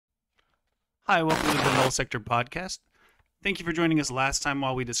Hi, welcome to the Null Sector Podcast. Thank you for joining us last time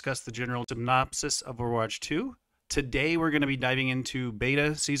while we discussed the general synopsis of Overwatch 2. Today we're going to be diving into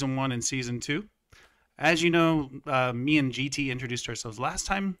Beta, Season 1 and Season 2. As you know, me and GT introduced ourselves last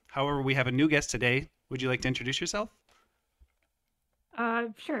time. However, we have a new guest today. Would you like to introduce yourself?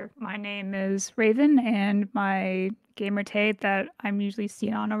 Sure. My name is Raven, and my gamer tag that I'm usually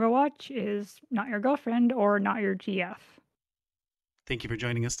seen on Overwatch is not your girlfriend or not your GF. Thank you for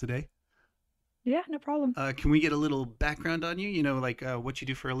joining us today. Yeah, no problem. Can we get a little background on you? You know, like what you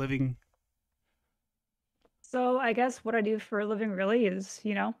do for a living? So I guess what I do for a living really is,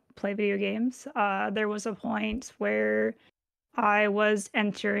 play video games. There was a point where I was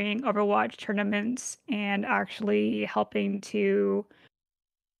entering Overwatch tournaments and actually helping to,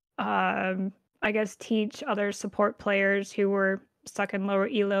 I guess, teach other support players who were stuck in lower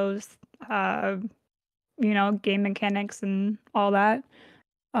elos, game mechanics and all that.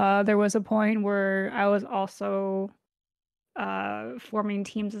 There was a point where I was also forming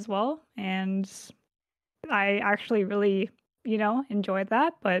teams as well, and I actually really, enjoyed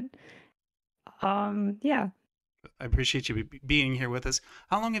that. But yeah, I appreciate you being here with us.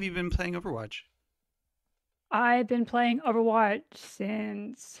 How long have you been playing Overwatch? I've been playing Overwatch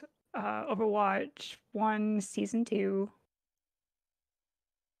since Overwatch 1 Season 2.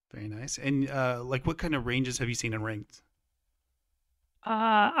 Very nice. And like what kind of ranges have you seen in ranked?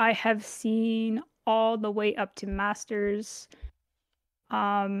 I have seen all the way up to Masters.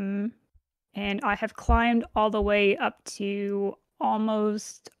 Um, and I have climbed all the way up to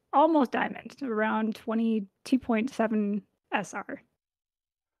almost diamond, around 22.7 SR.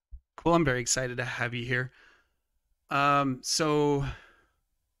 Cool. I'm very excited to have you here. So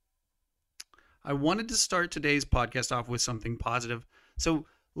I wanted to start today's podcast off with something positive. So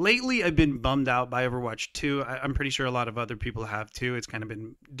lately I've been bummed out by Overwatch 2. I'm pretty sure a lot of other people have too. It's kind of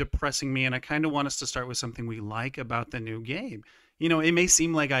been depressing me, and I kind of want us to start with something we like about the new game. You know, it may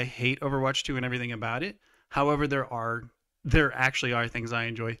seem like I hate Overwatch 2 and everything about it. However, there actually are things I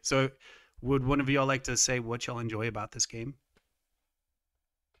enjoy. So would one of y'all like to say what y'all enjoy about this game?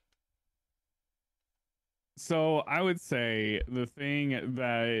 So I would say the thing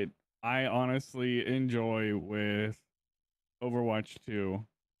that I honestly enjoy with Overwatch 2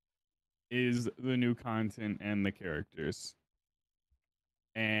 is the new content and the characters.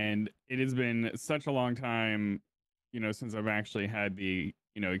 And it has been such a long time, since I've actually had the,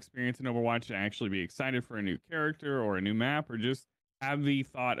 experience in Overwatch to actually be excited for a new character or a new map or just have the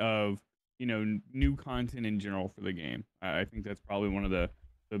thought of, new content in general for the game. I think that's probably one of the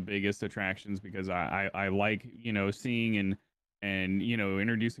biggest attractions because I like, seeing and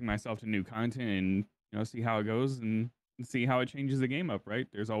introducing myself to new content and, see how it goes and see how it changes the game up, right?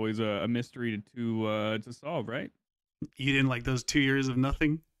 There's always a mystery to solve, right? You didn't like those 2 years of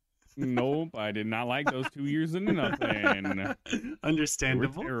nothing? Nope, I did not like those 2 years into nothing.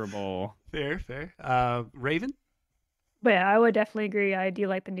 Understandable. They were terrible. Fair. Raven? But yeah, I would definitely agree. I do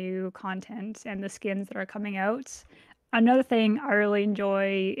like the new content and the skins that are coming out. Another thing I really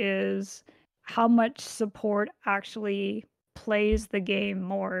enjoy is how much support actually plays the game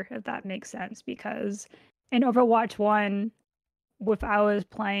more, if that makes sense. Because in Overwatch 1, if I was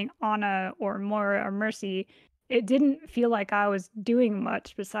playing Ana or Moira or Mercy, it didn't feel like I was doing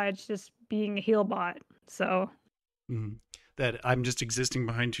much besides just being a heal bot. So Mhm. That I'm just existing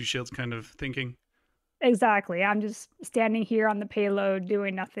behind two shields kind of thinking. exactly, I'm just standing here on the payload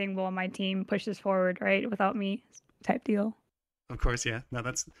doing nothing while my team pushes forward, right, without me type deal. Of course, yeah. No,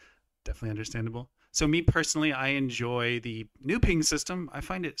 that's definitely understandable. So me personally, I enjoy the new ping system. I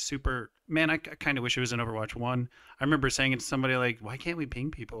find it super. Man, I kind of wish it was in Overwatch 1. I remember saying it to somebody like, "Why can't we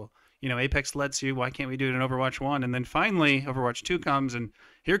ping people? You know, Apex lets you. Why can't we do it in Overwatch 1?" And then finally, Overwatch 2 comes, and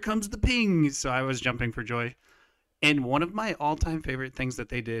here comes the ping. So I was jumping for joy. And one of my all-time favorite things that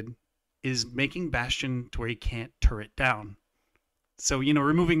they did is making Bastion to where he can't turret down. So, you know,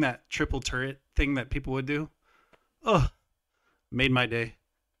 removing that triple turret thing that people would do. Oh, made my day.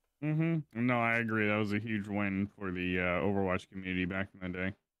 No, I agree. That was a huge win for the Overwatch community back in the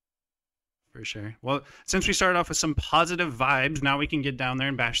day. For sure. Well, since we started off with some positive vibes, now we can get down there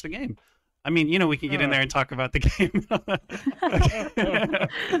and bash the game. I mean, you know, we can get in there and talk about the game.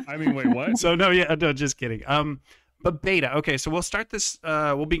 I mean, wait, what? So no, yeah, no, just kidding. But beta. Okay, so we'll start this.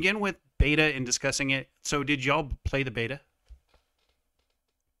 We'll begin with beta and discussing it. So, did y'all play the beta?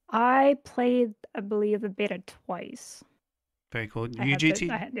 I played, I believe, the beta twice. Very cool. I had the, UGT?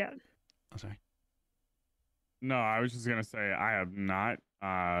 I had, yeah. Oh, sorry. No, I was just gonna say I have not.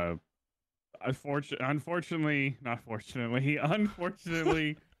 Unfortunately, not fortunately,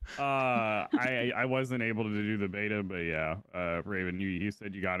 unfortunately, I wasn't able to do the beta, but yeah, Raven, you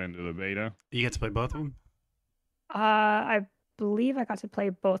said you got into the beta. You get to play both of them. I believe I got to play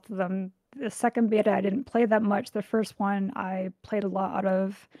both of them. The second beta, I didn't play that much. The first one, I played a lot out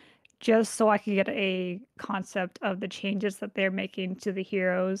of just so I could get a concept of the changes that they're making to the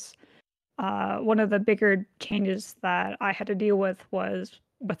heroes. One of the bigger changes that I had to deal with was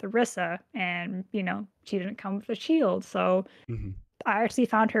with Orisa, and she didn't come with a shield, so Mm-hmm. I actually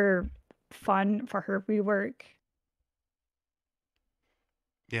found her fun for her rework.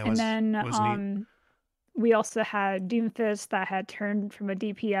 Yeah, it And then was neat. we also had Doomfist that had turned from a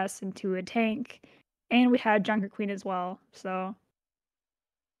DPS into a tank, and we had Junker Queen as well. So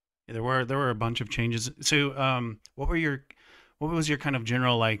Yeah, there were a bunch of changes. So, what was your kind of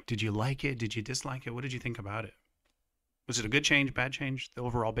general like? Did you like it? Did you dislike it? What did you think about it? Was it a good change, bad change? The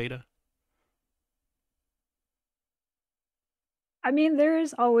overall beta? I mean, there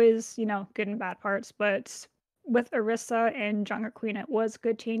is always good and bad parts, but with Orisa and Junker Queen, it was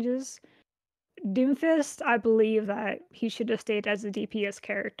good changes. Doomfist, I believe that he should have stayed as a DPS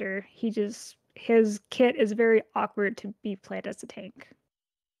character. His kit is very awkward to be played as a tank.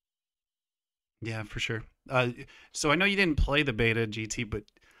 Yeah, for sure. So I know you didn't play the beta, GT, but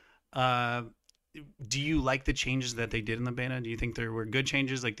uh, do you like the changes that they did in the beta? Do you think there were good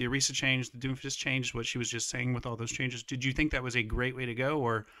changes, like the Orisa change, the Doomfist change, what she was just saying with all those changes? Did you think that was a great way to go,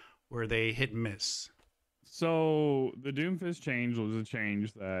 or were they hit and miss? So the Doomfist change was a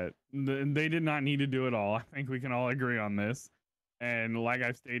change that they did not need to do at all. I think we can all agree on this. And like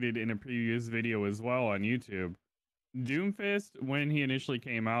I've stated in a previous video as well on YouTube, Doomfist, when he initially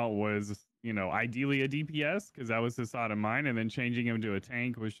came out, was, ideally a DPS because that was his thought in mind. And then changing him to a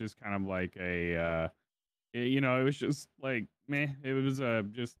tank was just kind of like it was just like, meh. It was a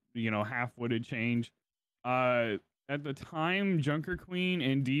just, half-witted change. Uh, at the time, Junker Queen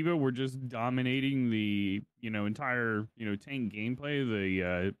and Diva were just dominating the, entire, tank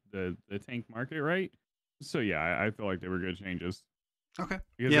gameplay, the tank market, right? So yeah, I feel like they were good changes Okay.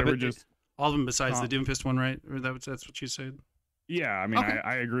 because Yeah, they were but just all of them besides the com- Doomfist one, right? Or that's what you said? yeah, I mean, Okay.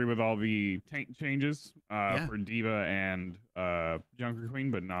 I agree with all the tank changes Yeah. for Diva and Junker Queen,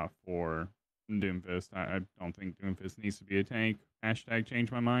 but not for Doomfist. I don't think Doomfist needs to be a tank. Hashtag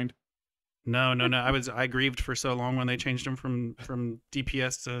change my mind. No, no, no. I grieved for so long when they changed him from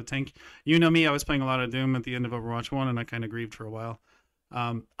DPS to tank. You know me, I was playing a lot of Doom at the end of Overwatch 1 and I kind of grieved for a while.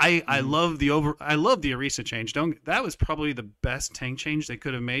 I Mhm. love the Orisa change. Don't That was probably the best tank change they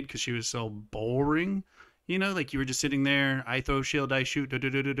could have made cuz she was so boring. Like you were just sitting there, I throw shield, I shoot, da, da,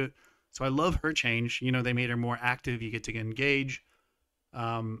 da, da, da. So I love her change. They made her more active, you get to engage.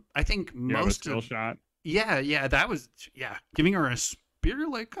 I think You have a most skill of shot. yeah, that was giving her a spear.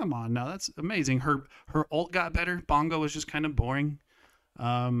 Like, come on, now that's amazing. Her ult got better. Bongo was just kind of boring.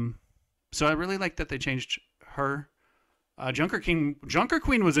 Um, so I really like that they changed her. Junker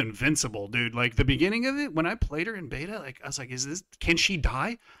Queen was invincible, dude. Like the beginning of it, when I played her in beta, like I was like, can she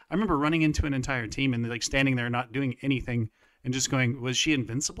die? I remember running into an entire team and like standing there not doing anything and just going, was she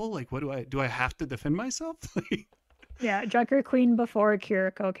invincible? Like, what do I have to defend myself? Yeah, Junker Queen before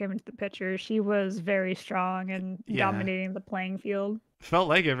Kiriko came into the picture, she was very strong and Yeah, dominating the playing field. felt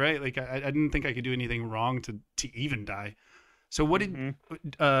like it, right? Like I didn't think I could do anything wrong to even die. So what did Hmm.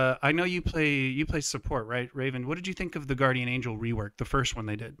 I know you play support, right, Raven? What did you think of the Guardian Angel rework, the first one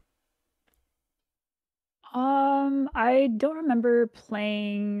they did? I don't remember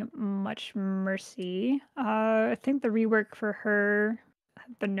playing much Mercy. I think the rework for her,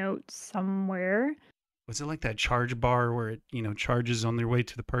 the note somewhere. Was it like that charge bar where it charges on their way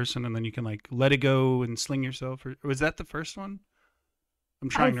to the person and then you can like let it go and sling yourself? Or was that the first one? I'm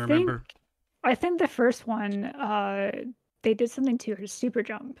I trying to think remember. I think the first one, they did something to her super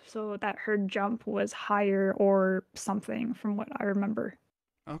jump so that her jump was higher or something from what I remember.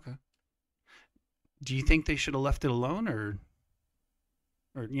 Okay. Do you think they should have left it alone or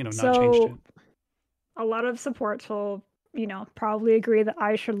not changed So it? a lot of supports will, probably agree that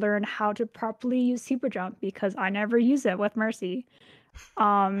I should learn how to properly use super jump because I never use it with Mercy.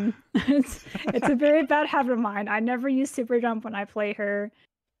 It's a very bad habit of mine. I never use super jump when I play her.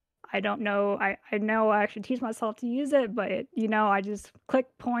 I don't know. I know I should teach myself to use it, but I just click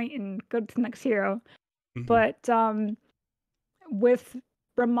point and go to the next hero. Hmm. But with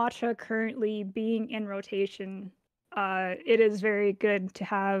Brahmacha currently being in rotation, it is very good to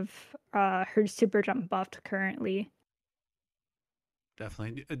have her super jump buffed currently.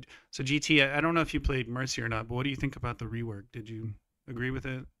 Definitely. So GT, I don't know if you played Mercy or not, but what do you think about the rework? Did you agree with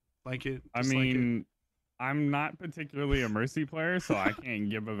it? Like it? I Dislike it? mean, I'm not particularly a Mercy player, so I can't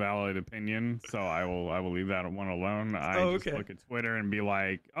give a valid opinion. So I will leave that one alone. I Oh, just okay. look at Twitter and be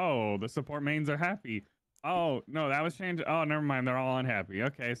like, oh, the support mains are happy. Oh no, that was changed. Oh, never mind, they're all unhappy.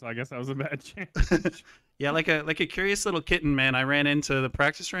 Okay, so I guess that was a bad change. Yeah, like a curious little kitten, man. I ran into the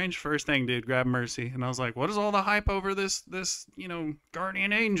practice range. First thing, dude, grab Mercy, and I was like, "What is all the hype over this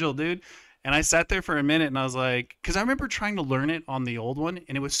guardian angel, dude?" And I sat there for a minute, and I was like, because I remember trying to learn it on the old one,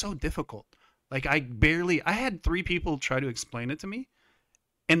 and it was so difficult. Like I had 3 people try to explain it to me,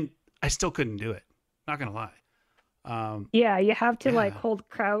 and I still couldn't do it. Not gonna lie. Yeah, you have to like Yeah, hold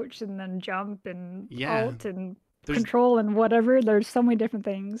crouch and then jump and yeah. alt and There's control and whatever. There's so many different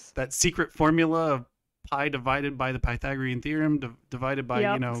things. that secret formula of pi divided by the Pythagorean theorem divided by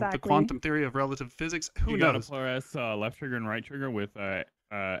Yep, the exactly. quantum theory of relative physics. Who You gotta knows? press left trigger and right trigger with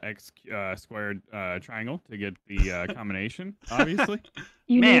x squared triangle to get the combination. Obviously,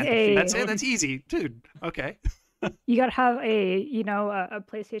 You need Man, a that's it. That's easy, dude. Okay. you gotta have a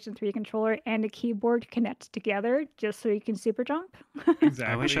PlayStation 3 controller and a keyboard connect together just so you can super jump. I wish exactly.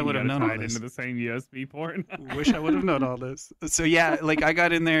 I And would you have gotta known tie all it into this. the same USB port. Wish I would have known all this. So yeah, like I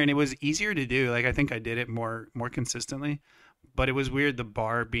got in there and it was easier to do. Like I think I did it more consistently, but it was weird the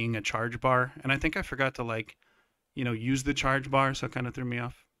bar being a charge bar, and I think I forgot to use the charge bar, so it kind of threw me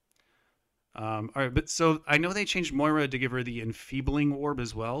off. All right, but so I know they changed Moira to give her the enfeebling orb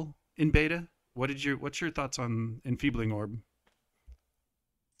as well in beta. What's your thoughts on enfeebling orb?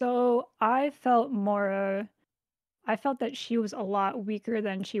 So I felt that she was a lot weaker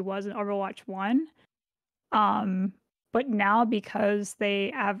than she was in Overwatch 1. Um, but now because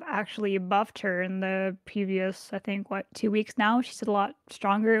they have actually buffed her in the previous, I think, 2 weeks now, she's a lot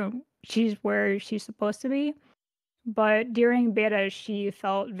stronger. She's where she's supposed to be. But during beta, she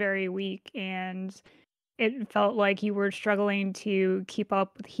felt very weak, and it felt like you were struggling to keep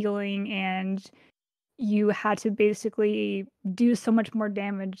up with healing, and you had to basically do so much more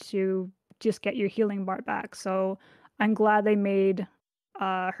damage to just get your healing bar back. So I'm glad they made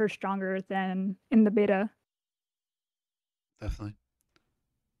her stronger than in the beta. Definitely.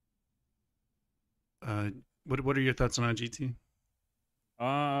 Uh, what are your thoughts on GT?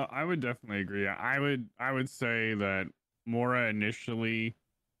 I would definitely agree. I would say that Mora initially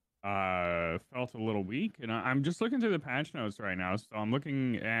felt a little weak, and I'm just looking through the patch notes right now. So I'm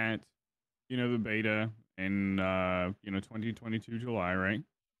looking at the beta in 2022 July,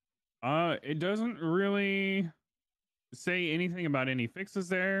 right? It doesn't really say anything about any fixes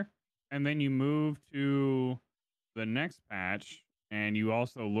there, and then you move to the next patch, and you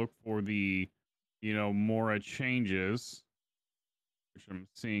also look for the Mora changes, which I'm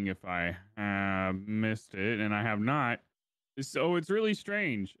seeing if I have missed it, and I have not. So it's really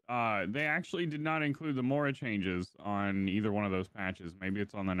strange. They actually did not include the Mora changes on either one of those patches. Maybe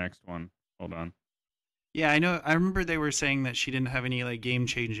it's on the next one. Hold on. Yeah, I know. I remember they were saying that she didn't have any like game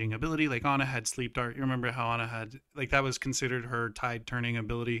changing ability. Like Ana had sleep dart. You remember how Ana had like that was considered her tide turning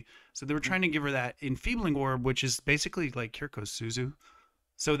ability. So they were trying to give her that enfeebling orb, which is basically like Kiriko's Suzu,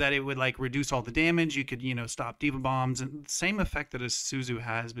 so that it would like reduce all the damage. You could stop diva bombs and same effect that a Suzu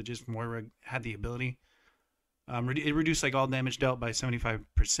has, but just more had the ability. It reduced like all damage dealt by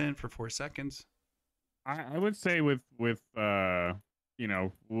 75% for 4 seconds. I would say with that,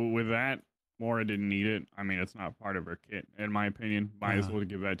 Mora didn't need it. I mean, it's not part of her kit, in my opinion. Might as well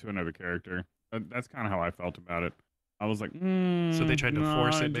give that to another character. That's kind of how I felt about it. I was like, So they tried to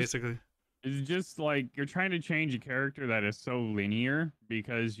force it, just, basically. it's just like you're trying to change a character that is so linear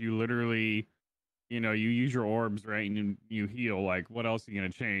because you literally, you use your orbs, right, and you heal. Like, what else are you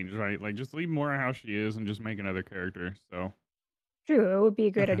gonna change, right? Like, just leave Mora how she is and just make another character. So, True, it would be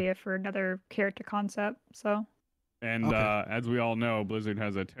a great Okay. idea for another character concept. So and Okay. as we all know, Blizzard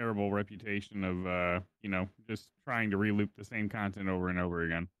has a terrible reputation of, just trying to reloop the same content over and over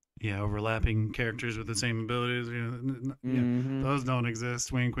again. Yeah, overlapping characters with the same abilities. Yeah, Mm-hmm. those don't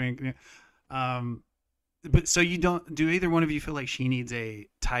exist. Wink, wink. Yeah. Um, but so you don't? Do either one of you feel like she needs a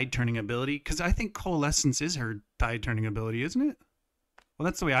tide turning ability? Because I think coalescence is her tide turning ability, isn't it? Well,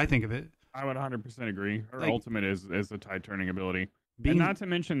 that's the way I think of it. I would 100% agree. Her Like ultimate is the tide turning ability. And being not to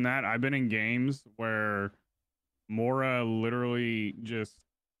mention that I've been in games where Mora literally just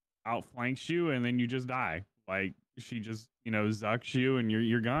outflanks you and then you just die. Like she just, zucks you and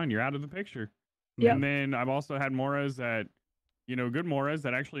you're gone. You're out of the picture. yep. And then I've also had Moras that, good Moras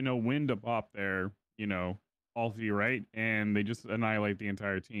that actually know when to pop their, ulti, right? And they just annihilate the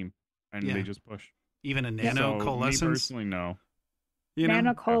entire team and Yeah. they just push. even a Yep. nano So me coalescence. personally, no.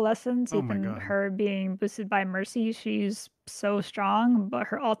 Nano coalescence, Oh my even God. her being boosted by Mercy, she's so strong. But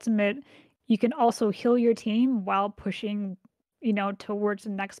her ultimate, you can also heal your team while pushing towards the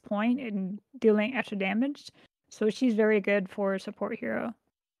next point and dealing extra damage. So she's very good for a support hero.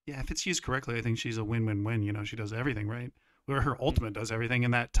 Yeah, if it's used correctly, I think she's a win-win-win. She does everything right. Where her ultimate does everything,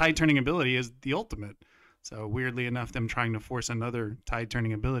 and that tide turning ability is the ultimate. So weirdly enough, them trying to force another tide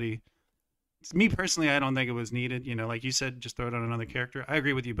turning ability. Me personally, I don't think it was needed. Like you said, just throw it on another character. I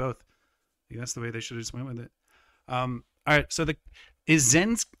agree with you both. I think that's the way they should have just went with it. All right, so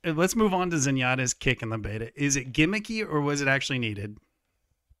let's move on to Zenyatta's kick in the beta. Is it gimmicky or was it actually needed?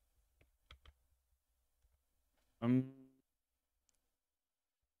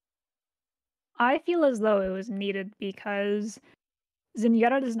 I feel as though it was needed because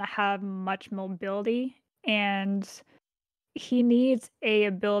Zenyatta doesn't have much mobility, and he needs a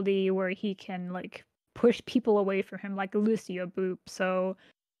ability where he can like push people away from him, like Lucio Boop. So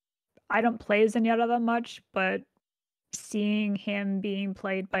I don't play Zenyatta that much, but seeing him being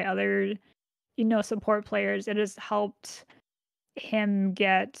played by other, support players, it has helped him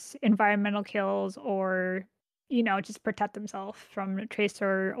get environmental kills or, just protect himself from a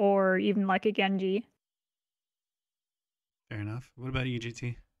Tracer or even like a Genji. Fair enough. What about you,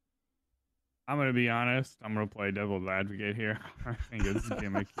 GT? I'm gonna be honest. I'm gonna play devil's advocate here. I think it's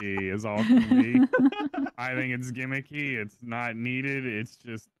gimmicky as all can be. I think it's gimmicky. It's not needed. It's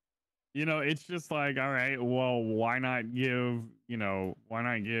just, it's just like, all right, well, why not give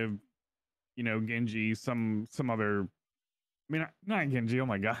Genji some other. I mean, not Genji. Oh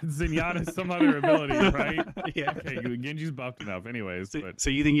my God, Zenyatta some other ability, right? Yeah. Okay, Genji's buffed enough, anyways. So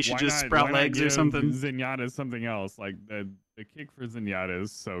you think you should just sprout legs or something? Zenyatta something else. Like the kick for Zenyatta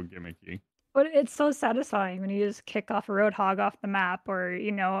is so gimmicky. But it's so satisfying when you just kick off a Roadhog off the map or,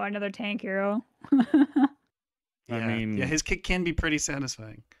 another tank hero. I mean, his kick can be pretty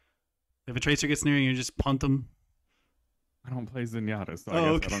satisfying. If a Tracer gets near you, you just punt them. I don't play Zenyatta, so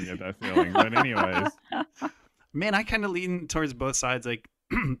I guess I don't get that feeling. But anyways. Man, I kind of lean towards both sides. Like,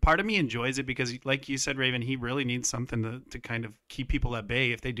 part of me enjoys it because, like you said, Raven, he really needs something to kind of keep people at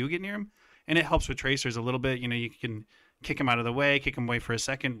bay if they do get near him. And it helps with Tracers a little bit. You can kick him out of the way, kick him away for a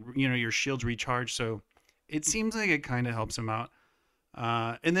second. Your shield's recharge. So it seems like it kind of helps him out.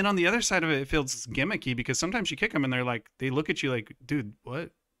 And then on the other side of it, it feels gimmicky because sometimes you kick them and they look at you like, dude,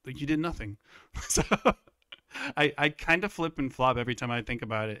 what? Like you did nothing. So I kind of flip and flop every time I think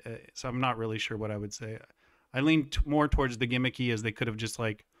about it. So I'm not really sure what I would say. I lean more towards the gimmicky, as they could have just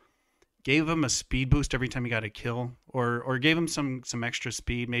like gave him a speed boost every time he got a kill, or gave him some extra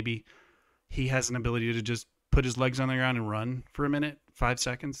speed. Maybe he has an ability to just put his legs on the ground and run for a minute, 5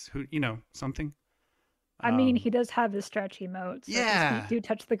 seconds. Something. I mean, he does have his stretch emotes. So yeah, his feet do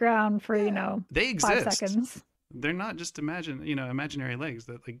touch the ground for they exist. 5 seconds. They're not just imaginary legs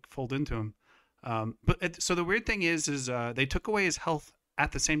that like fold into him. So the weird thing is they took away his health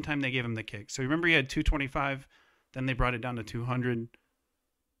at the same time they gave him the kick. So remember he had 225, then they brought it down to 200.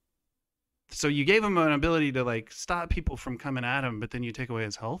 So you gave him an ability to like stop people from coming at him, but then you take away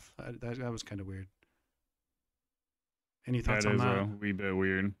his health. That was kind of weird. Any thoughts on that? That is a wee bit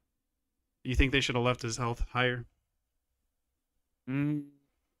weird. You think they should have left his health higher?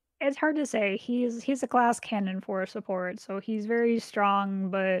 It's hard to say. He's a glass cannon for support, so he's very strong,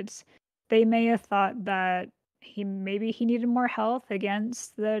 but they may have thought that he needed more health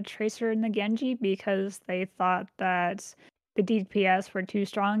against the Tracer and the Genji because they thought that the DPS were too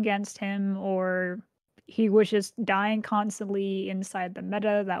strong against him, or he was just dying constantly inside the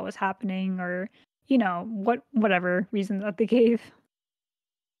meta that was happening, or whatever reason that they gave.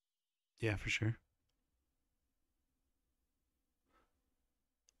 Yeah, for sure.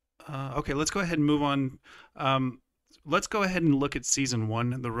 Okay, let's go ahead and move on. Let's go ahead and look at Season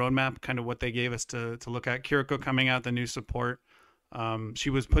 1, the roadmap, kind of what they gave us to look at. Kiriko coming out, the new support. She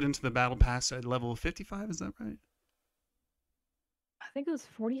was put into the Battle Pass at level 55, is that right? I think it was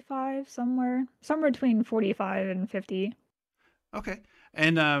 45, somewhere between 45 and 50. Okay.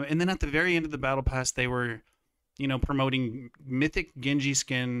 And then at the very end of the Battle Pass, they were, promoting Mythic Genji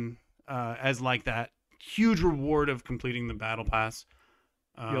skin as like that huge reward of completing the Battle Pass.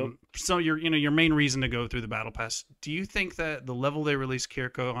 So your main reason to go through the Battle Pass. Do you think that the level they released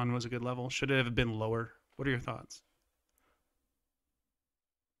Kiriko on was a good level? Should it have been lower? What are your thoughts?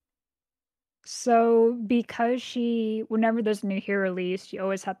 So because whenever there's a new hero released, you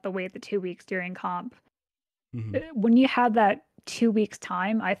always have to wait the 2 weeks during comp. Mm-hmm. When you have that 2 weeks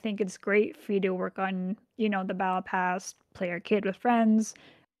time, I think it's great for you to work on, the Battle Pass, play arcade with friends,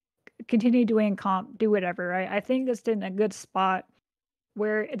 continue doing comp, do whatever, right? I think that's in a good spot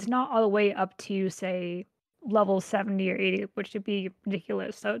where it's not all the way up to, say, level 70 or 80, which would be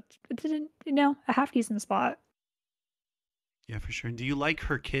ridiculous. So it's a half decent spot. Yeah, for sure. Do you like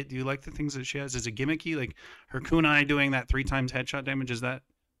her kit? Do you like the things that she has? Is it gimmicky? Like her kunai doing that 3 times headshot damage, is that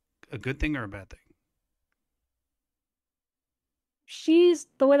a good thing or a bad thing? She's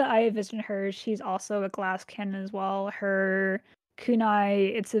the way that I envision her, she's also a glass cannon as well. Her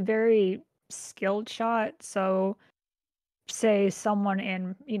kunai, it's a very skilled shot. So say someone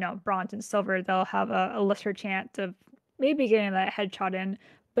in, bronze and silver, they'll have a lesser chance of maybe getting that headshot in.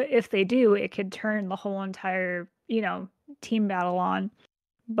 But if they do, it could turn the whole entire, team battle on.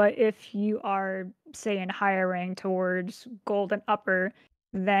 But if you are, say, in higher rank towards gold and upper,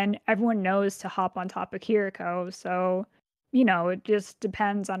 then everyone knows to hop on top of Kiriko. So, it just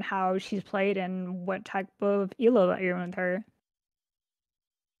depends on how she's played and what type of elo that you're in with her.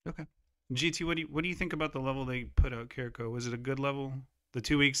 Okay. GT, what do you think about the level they put out Kiriko? Was it a good level? The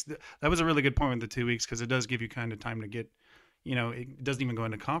 2 weeks, that was a really good point with the 2 weeks because it does give you kind of time to get, it doesn't even go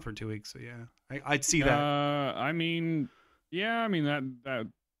into comp for 2 weeks. So yeah, I'd see that. I mean, yeah, I mean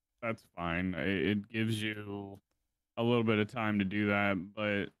that's fine. It gives you a little bit of time to do that,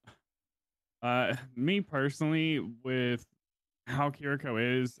 but me personally, with how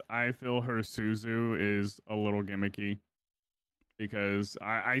Kiriko is, I feel her Suzu is a little gimmicky because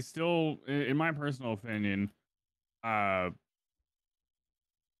I still, in my personal opinion, uh,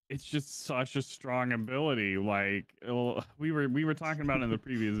 it's just such a strong ability. Like we were talking about in the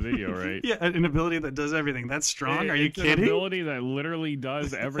previous video, right? Yeah, an ability that does everything. That's strong. Are you It's an kidding? ability that literally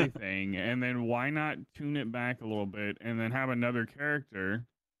does everything, and then why not tune it back a little bit, and then have another character,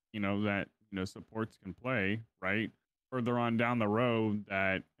 that supports can play right further on down the road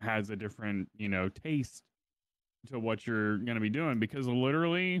that has a different taste to what you're gonna be doing, because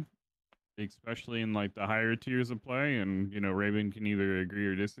literally, especially in like the higher tiers of play, and Raven can either agree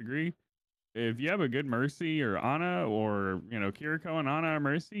or disagree. If you have a good Mercy or Ana, or Kiriko and Ana or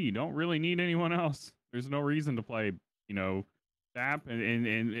Mercy, you don't really need anyone else. There's no reason to play BAP, and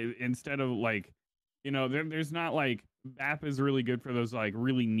instead of like there's not like BAP is really good for those like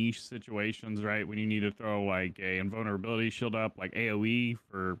really niche situations, right? When you need to throw like a invulnerability shield up, like AoE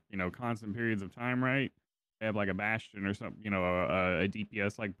for constant periods of time, right? They have like a Bastion or something, a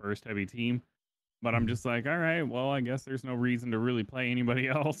DPS like burst heavy team. But I'm just like, all right, well, I guess there's no reason to really play anybody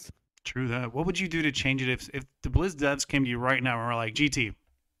else. True that. What would you do to change it if the Blizz devs came to you right now and were like, GT,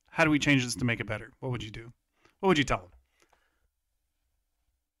 how do we change this to make it better? What would you do? What would you tell them?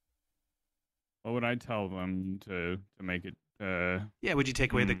 What would I tell them to make it? Yeah, would you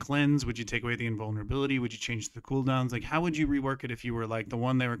take away the cleanse? Would you take away the invulnerability? Would you change the cooldowns? Like, how would you rework it if you were like the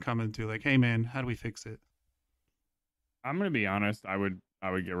one they were coming to? Like, hey man, how do we fix it? I'm gonna be honest. I would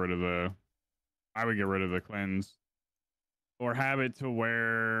get rid of the cleanse, or have it to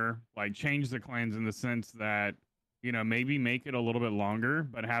where like change the cleanse in the sense that maybe make it a little bit longer,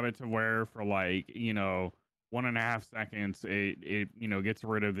 but have it to where for like 1.5 seconds it gets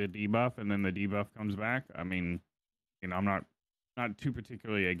rid of the debuff, and then the debuff comes back. I mean, I'm not too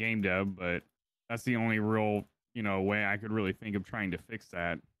particularly a game dev, but that's the only real way I could really think of trying to fix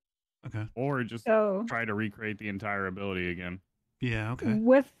that. Okay. Or just So try to recreate the entire ability again. Yeah. Okay.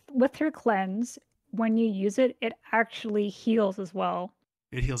 with her cleanse, when you use it, it actually heals as well.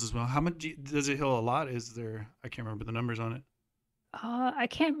 It heals as well. How much does it heal? A lot? Is there? I can't remember the numbers on it. I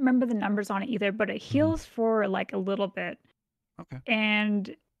can't remember the numbers on it either, but it heals for like a little bit. Okay.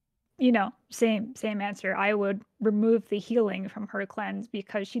 And same answer. I would remove the healing from her cleanse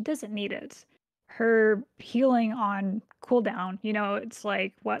because she doesn't need it. Her healing on cooldown, it's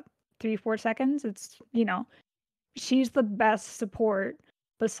like what, 3-4 seconds. It's she's the best support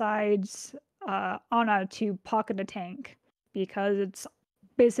besides Ana to pocket a tank because it's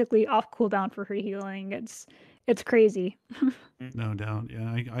basically off cooldown for her healing. It's crazy. No doubt.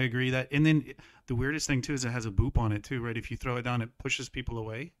 Yeah, I agree that. And then the weirdest thing too is it has a boop on it too, right? If you throw it down, it pushes people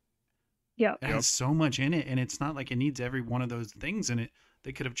away. Yeah. It has so much in it, and it's not like it needs every one of those things in it.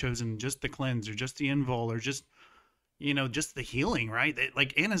 They could have chosen just the cleanse or just the invul or just just the healing, right?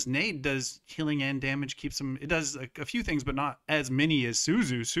 Like Anna's nade does healing and damage, keeps them. It does like a few things, but not as many as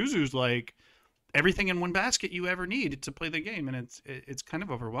Suzu. Suzu's like everything in one basket you ever need to play the game, and it's kind of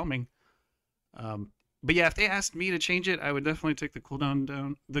overwhelming. But yeah, if they asked me to change it, I would definitely take the cooldown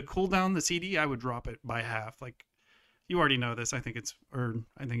down. The cooldown, the CD, I would drop it by half. Like you already know this. I think it's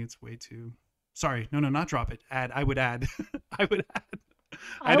way too. Sorry, no, not drop it. Add. I would add. I would add.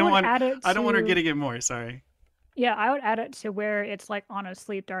 I don't want her getting it more. Sorry. Yeah, I would add it to where it's like on a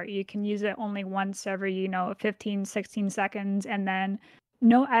sleep dart. You can use it only once every, 15, 16 seconds, and then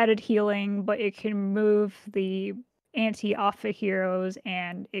no added healing, but it can move the anti-alpha heroes,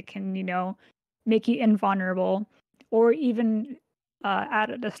 and it can, make you invulnerable, or even add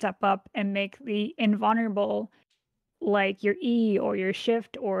it a step up and make the invulnerable like your E or your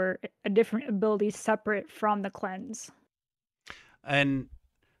shift or a different ability separate from the cleanse. And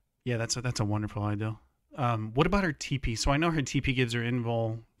yeah, that's a wonderful idea. What about her TP? So I know her TP gives her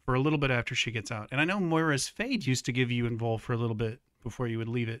invul for a little bit after she gets out, and I know Moira's Fade used to give you invul for a little bit before you would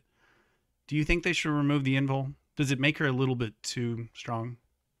leave it. Do you think they should remove the invul? Does it make her a little bit too strong?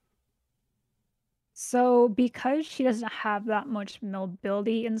 So because she doesn't have that much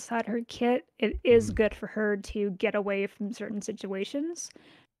mobility inside her kit, it is Mm. good for her to get away from certain situations.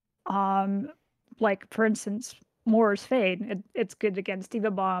 Um, like for instance, Moore's Fade. It's good against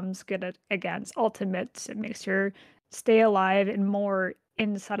diva bombs, against ultimates. It makes her stay alive and more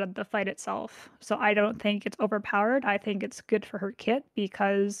inside of the fight itself. So I don't think it's overpowered. I think it's good for her kit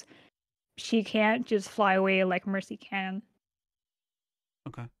because she can't just fly away like Mercy can.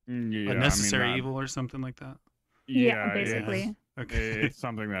 Okay. A Yeah, I mean necessary that. evil or something like that. Yeah, Yeah, basically. Okay. it's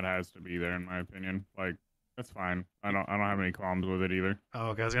something that has to be there in my opinion. Like that's fine. I don't have any qualms with it either. Oh,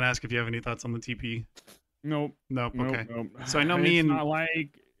 okay. I was gonna ask if you have any thoughts on the TP. Nope. Nope. Nope. Okay. Nope. So I know me and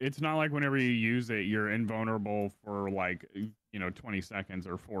It's not like whenever you use it, you're invulnerable for like 20 seconds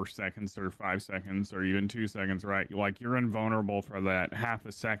or 4 seconds or 5 seconds or even 2 seconds, right? Like you're invulnerable for that half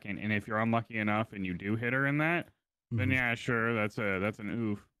a second, and if you're unlucky enough and you do hit her in that, then Mhm. yeah, sure, that's an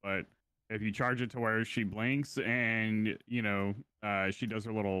oof. But if you charge it to where she blinks and she does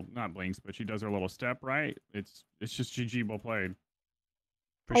her little not blinks, but she does her little step right, it's just GG well played.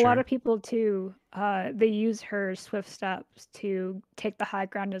 For A lot sure. of people too, they use her swift steps to take the high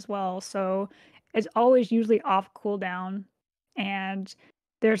ground as well. So it's always usually off cooldown. And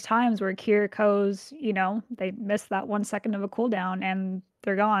there's times where Kiriko's, they miss that 1 second of a cooldown and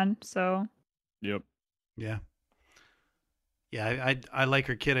they're gone. So Yep. Yeah. Yeah, I like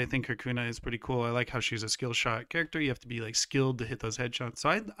her kit. I think her Kuna is pretty cool. I like how she's a skill shot character. You have to be like skilled to hit those headshots. So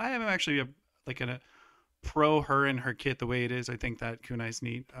I am actually like a pro her and her kit the way it is. I think that Kuna is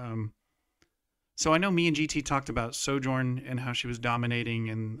neat. So I know me and GT talked about Sojourn and how she was dominating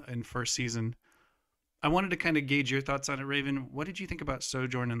in first season. I wanted to kind of gauge your thoughts on it, Raven. What did you think about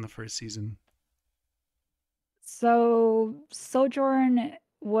Sojourn in the first season? so Sojourn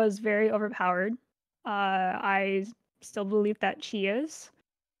was very overpowered. I still believe that she is.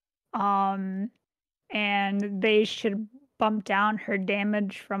 Um and they should bump down her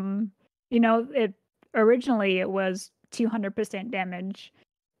damage from, it originally it was 200% damage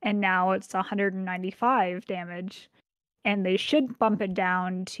and now it's 195 damage, and they should bump it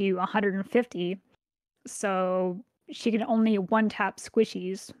down to 150 so she can only one tap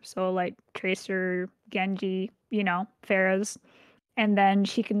squishies, so like Tracer, Genji, Pharah's, and then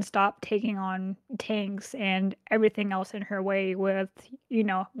she can stop taking on tanks and everything else in her way with,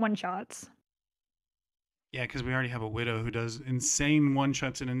 one shots. Yeah, because we already have a Widow who does insane one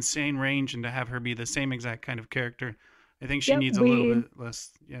shots in insane range, and to have her be the same exact kind of character, I think she Yep, needs a little we bit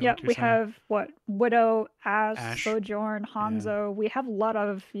less. Yeah, Yep, like you're we saying, have what? Widow, Ashe, Ash. Sojourn, Yeah, Hanzo. We have a lot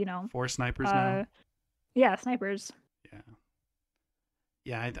of, 4 snipers now. uh yeah, snipers. Yeah,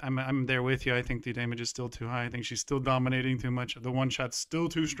 yeah, I'm there with you. I think the damage is still too high. I think she's still dominating too much. The one shot's still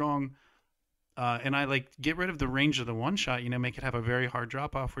too strong. And I like get rid of the range of the one shot. Make it have a very hard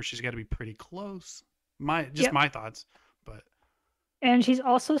drop off where she's got to be pretty close. Yep. My thoughts, but And she's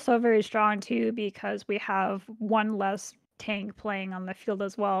also so very strong too because we have one less tank playing on the field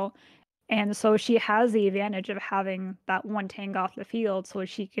as well. And so she has the advantage of having that one tank off the field so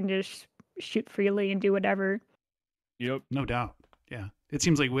she can just shoot freely and do whatever. Yep. no doubt. Yeah, it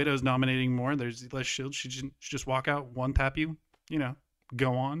seems like Widow's dominating more. There's less shield. She just walk out, one tap you.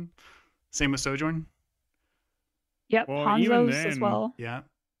 Go on. Same with Sojourn. Yep, Well, even Hanzo's as then, well. Yeah.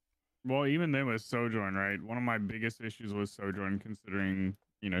 Well, even then with Sojourn, right? One of my biggest issues with Sojourn, considering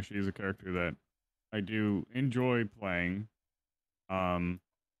she's a character that I do enjoy playing, um,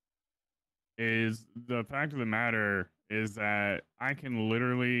 is the fact of the matter is that I can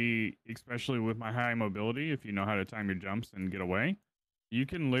literally, especially with my high mobility, if you know how to time your jumps and get away, you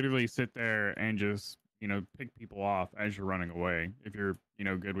can literally sit there and just pick people off as you're running away if you're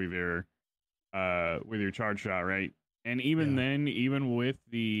good with your charge shot, right? And even Yeah. then, even with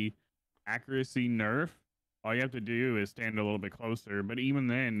the accuracy nerf, all you have to do is stand a little bit closer. But even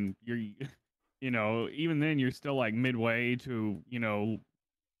then, even then you're still like midway to,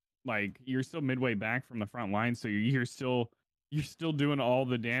 like you're still midway back from the front line, so you're still doing all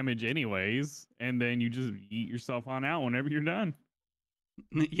the damage anyways, and then you just eat yourself on out whenever you're done.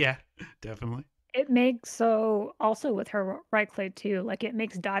 Yeah, definitely. It makes so also with her right click too, like it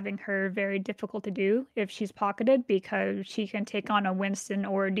makes diving her very difficult to do if she's pocketed because she can take on a Winston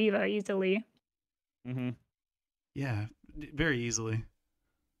or a Diva easily. Mm-hmm. Yeah, very easily.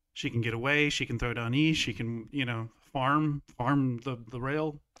 She can get away. She can throw down E. She can, farm the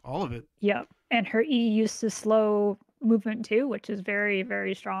rail, all of it. Yep. And her E used to slow movement too, which is very,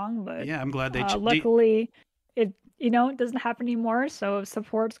 very strong. But Yeah, I'm glad they luckily, it it doesn't happen anymore, so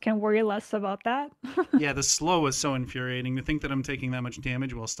supports can worry less about that. yeah, the slow is so infuriating. To think that I'm taking that much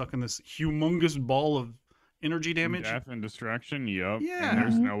damage while stuck in this humongous ball of energy damage. Death and destruction. Yep. Yeah. And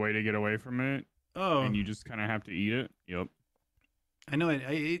there's no way to get away from it. Oh, And you just kind of have to eat it. Yep. I know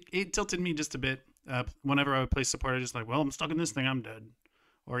it tilted me just a bit. Whenever I would play support, I just like, well, I'm stuck in this thing, I'm dead,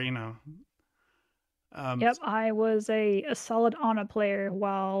 or Yep, I was a solid Ana player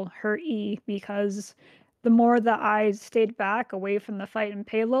while her E, because the more that I stayed back away from the fight and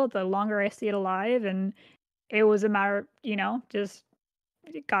payload, the longer I stayed alive, and it was a matter of, just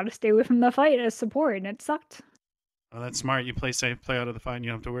got to stay away from the fight as support, and it sucked. Oh, that's smart. You play safe, play out of the fight, and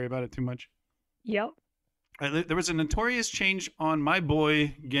you don't have to worry about it too much. Yep. There was a notorious change on my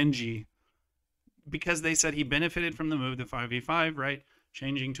boy Genji because they said he benefited from the move to 5v5, right?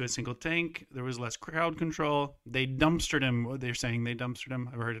 Changing to a single tank. There was less crowd control. They dumpstered him. What they're saying, they dumpstered him.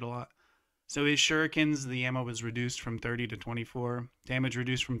 I've heard it a lot. So his shurikens, the ammo was reduced from 30 to 24. Damage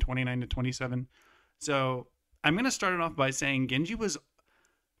reduced from 29 to 27. So I'm going to start it off by saying Genji was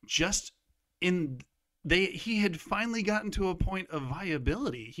just in... he had finally gotten to a point of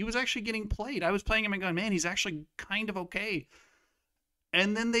viability. He was actually getting played. I was playing him and going, man, he's actually kind of okay.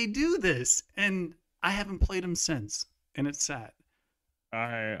 And then they do this, and I haven't played him since, and it's sad.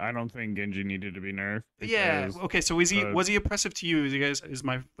 I don't think Genji needed to be nerfed. Yeah. Okay. So was he oppressive to you? Is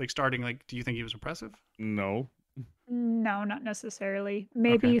my starting do you think he was oppressive? No. No, not necessarily.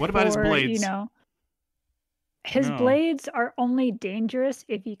 Maybe What about his blades? His No. blades are only dangerous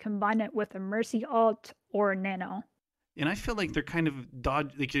if you combine it with a Mercy ult or a Nano. And I feel like they're kind of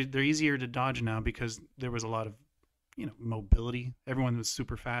they're easier to dodge now because there was a lot of, mobility. Everyone was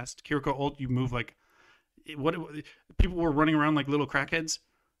super fast. Kiriko ult, you move like people were running around like little crackheads.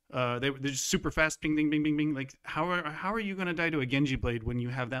 They're just super fast. Bing, bing, bing, bing, bing. Like how are you gonna die to a Genji blade when you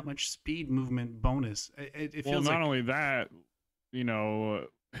have that much speed movement bonus? It feels not like only that,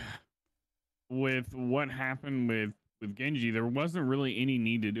 with what happened with Genji, there wasn't really any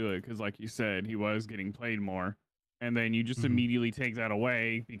need to do it because, like you said, he was getting played more, and then you just immediately take that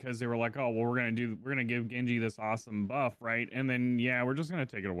away because they were like, oh well, we're gonna give Genji this awesome buff, right? And then we're just gonna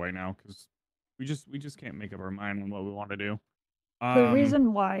take it away now because we just can't make up our mind on what we want to do. The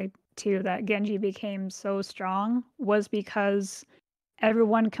reason why, too, that Genji became so strong was because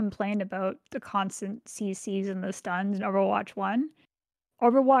everyone complained about the constant CCs and the stuns in Overwatch 1.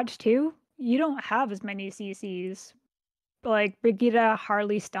 Overwatch 2, you don't have as many CCs. Like, Brigitte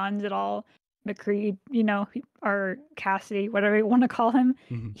hardly stuns at all. McCree, or Cassidy, whatever you want to call him,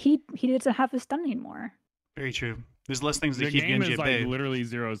 he doesn't have a stun anymore. Very true. There's less things to the keep game Genji is at bay. like literally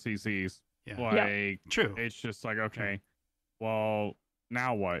 0 CCs. Yeah. Like True. It's just like, okay, well,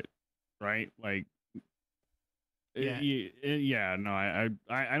 now what, right? Like, no,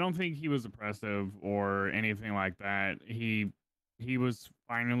 I don't think he was oppressive or anything like that. He was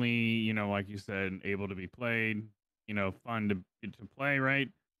finally, like you said, able to be played. Fun to play, right?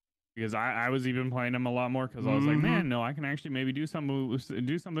 Because I was even playing him a lot more because I was like, man, no, I can actually maybe do something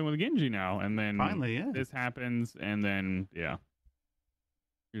with Genji now. And then finally, this happens, and then you're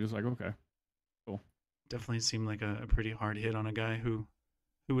just like, okay, cool. Definitely seemed like a pretty hard hit on a guy who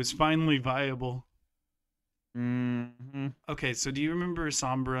was finally viable. Okay, so do you remember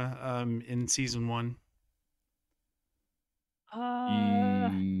Sombra in season 1?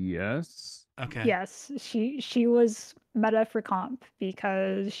 Yes. Okay. Yes, she was meta for comp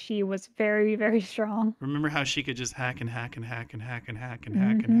because she was very, very strong. Remember how she could just hack and hack and hack and hack and hack and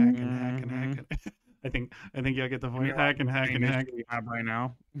hack and hack and hack and hack? I think y'all get the point. Hack and hack and hack. We have right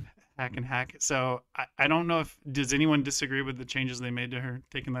now. Hack and hack. So I don't know does anyone disagree with the changes they made to her,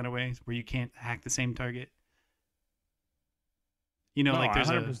 taking that away, where you can't hack the same target? No, like there's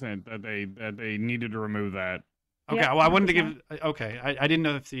 100% that they needed to remove that. Okay, Yeah, well, I wanted to 100%. give. Okay, I didn't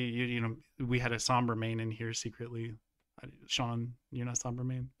know if we had a Sombra main in here secretly. Sean, you're not Sombra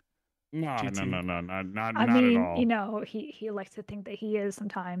main. No, GT. no, not I at mean, all. he likes to think that he is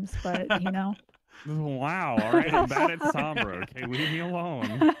sometimes, but Wow, all right, I'm bad at Sombra. Okay, leave me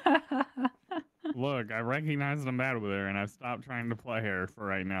alone. Look, I recognize that I'm bad with her, and I've stopped trying to play her for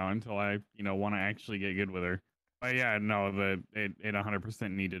right now until I, want to actually get good with her. But yeah, no, it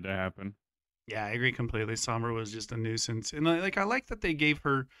 100% needed to happen. Yeah, I agree completely. Sombra was just a nuisance, and I like that they gave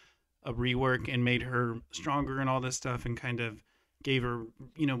her a rework and made her stronger and all this stuff, and kind of gave her,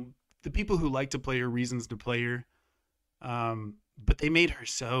 the people who like to play her reasons to play her. But they made her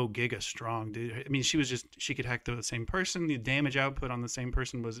so giga strong, dude. I mean, she could hack the same person. The damage output on the same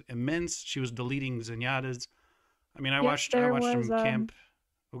person was immense. She was deleting Zenyatta's. I mean, I Yep, watched there was him camp.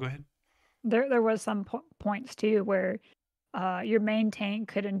 Oh, go ahead. there was some points too where your main tank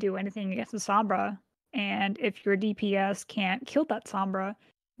couldn't do anything against the Sombra, and if your DPS can't kill that Sombra,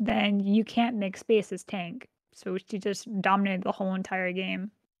 then you can't make space as tank. So she just dominated the whole entire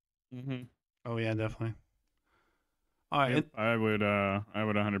game. Mm-hmm. Oh yeah, definitely. All right. Yep, I would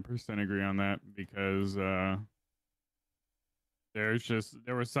 100% agree on that because there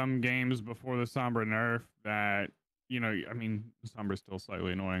were some games before the Sombra nerf that I mean the Sombra's still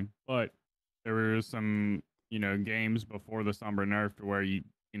slightly annoying, but there were some games before the Sombra nerf to where the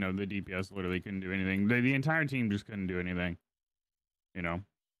DPS literally couldn't do anything. The entire team just couldn't do anything, you know.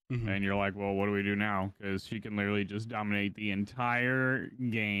 And you're like, well, what do we do now? Because she can literally just dominate the entire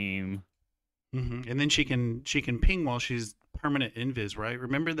game. And then she can ping while she's permanent invis, right?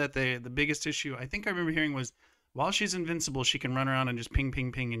 Remember that the biggest issue I think I remember hearing was while she's invincible, she can run around and just ping,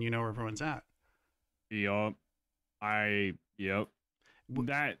 ping, ping, and you know where everyone's at. Yep. Yep.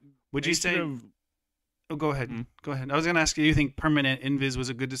 That would you say? Oh, go ahead. Mm-hmm. Go ahead. I was gonna ask you. Do you think permanent invis was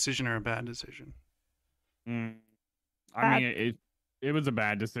a good decision or a bad decision? I mean, it was a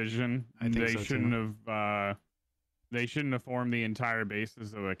bad decision. I think they so shouldn't too. have. They shouldn't have formed the entire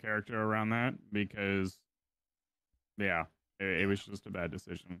basis of a character around that because, yeah, it was just a bad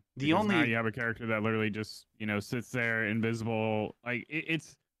decision. Now you have a character that literally just sits there invisible. Like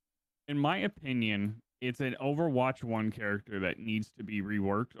it's, in my opinion, it's an Overwatch 1 character that needs to be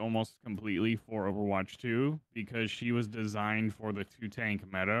reworked almost completely for Overwatch 2 because she was designed for the 2-tank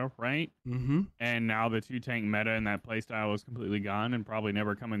meta, right? Mm-hmm. And now the 2-tank meta and that playstyle is completely gone and probably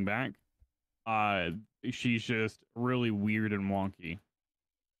never coming back. She's just really weird and wonky.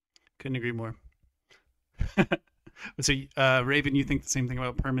 Couldn't agree more. So, Raven, you think the same thing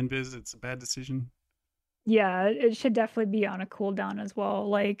about perm invis? It's a bad decision? Yeah, it should definitely be on a cooldown as well.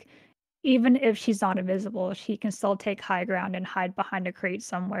 Like, even if she's not invisible, she can still take high ground and hide behind a crate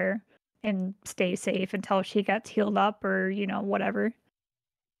somewhere and stay safe until she gets healed up or, whatever.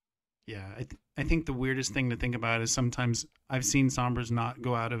 Yeah, I think the weirdest thing to think about is sometimes I've seen Sombras not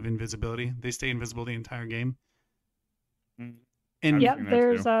go out of invisibility. They stay invisible the entire game. And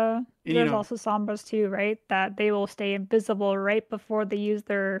there's also Sombras too, right? That they will stay invisible right before they use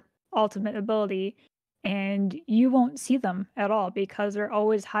their ultimate ability, and you won't see them at all because they're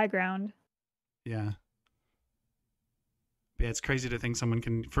always high ground. Yeah. Yeah, it's crazy to think someone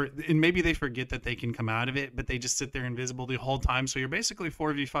can and maybe they forget that they can come out of it, but they just sit there invisible the whole time. So you're basically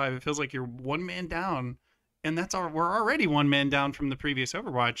 4v5. It feels like you're one man down, and we're already one man down from the previous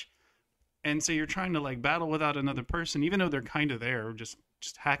Overwatch. And so you're trying to like battle without another person, even though they're kind of there, just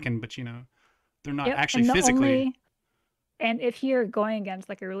hacking, but they're not actually physically. And if you're going against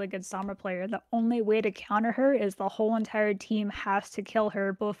like a really good Sombra player, the only way to counter her is the whole entire team has to kill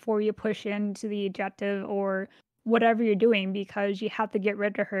her before you push into the objective or whatever you're doing because you have to get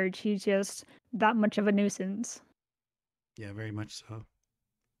rid of her. She's just that much of a nuisance. Yeah, very much so. All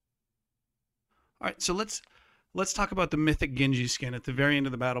right, so let's talk about the mythic Genji skin at the very end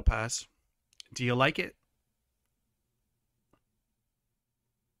of the battle pass. Do you like it?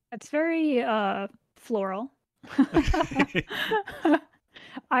 It's very floral.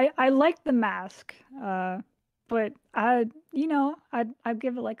 I like the mask, but I'd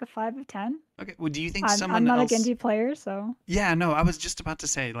give it like a 5 of 10. Okay. Well, do you think I'm not a Genji player, so yeah, no, I was just about to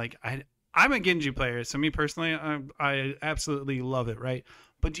say like I'm a Genji player, so me personally, I absolutely love it, right?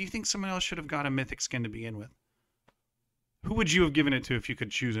 But do you think someone else should have got a mythic skin to begin with? Who would you have given it to if you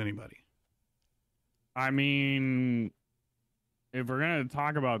could choose anybody? I mean, if we're going to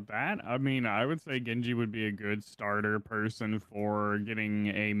talk about that, I mean, I would say Genji would be a good starter person for getting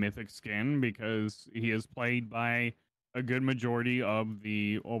a mythic skin because he is played by a good majority of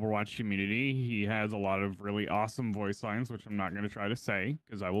the Overwatch community. He has a lot of really awesome voice lines, which I'm not going to try to say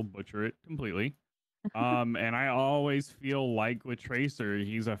because I will butcher it completely. And I always feel like with Tracer,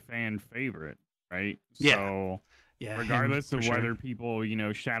 he's a fan favorite, right? Yeah. So, yeah, regardless of whether people,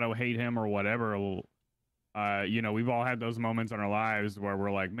 shadow hate him or whatever, we've all had those moments in our lives where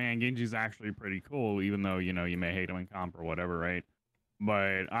we're like, man, Genji's actually pretty cool, even though, you may hate him in comp or whatever, right?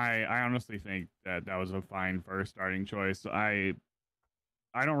 But I honestly think that was a fine first starting choice. I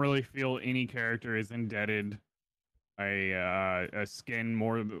don't really feel any character is indebted a skin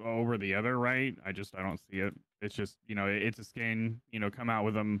more over the other, right? I don't see it. It's just, it's a skin, come out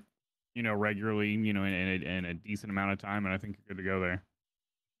with them, regularly, in a decent amount of time, and I think you're good to go there.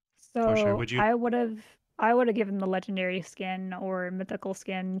 So sure. I would have given the legendary skin or mythical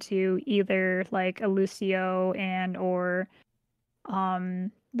skin to either like a Lucio and or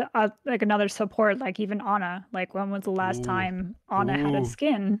like another support, like even Ana. Like when was the last time Ana had a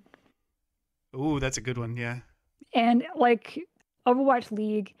skin? Ooh, that's a good one. Yeah. And like Overwatch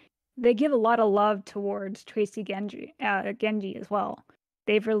League, they give a lot of love towards Tracy Genji as well.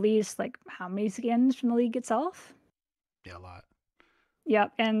 They've released like how many skins from the league itself? Yeah, a lot.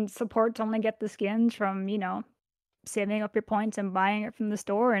 Yep, and support to only get the skins from, saving up your points and buying it from the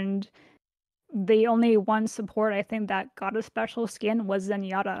store. And the only one support I think that got a special skin was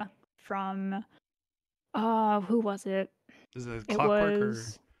Zenyatta from who was it? Is it It Clockwork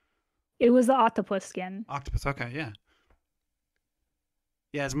or was the octopus skin. Octopus? Okay, yeah.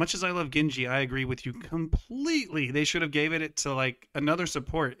 Yeah, as much as I love Genji, I agree with you completely. They should have gave it to like another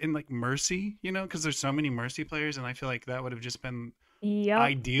support in like Mercy, because there's so many Mercy players, and I feel like that would have just been Yep.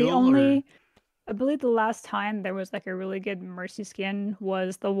 ideal. I believe the last time there was like a really good Mercy skin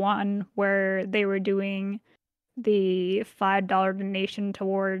was the one where they were doing the $5 donation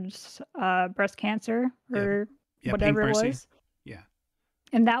towards breast cancer or whatever it was. Yeah.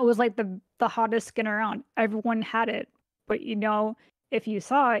 And that was like the hottest skin around. Everyone had it. But if you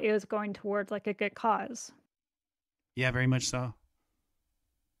saw it, it was going towards like a good cause. Yeah, very much so.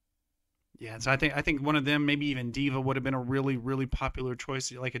 Yeah, so I think one of them, maybe even Diva, would have been a really, really popular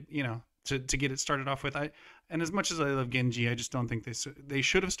choice, like to get it started off with. And as much as I love Genji, I just don't think they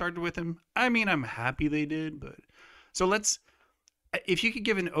should have started with him. I mean, I'm happy they did, but so if you could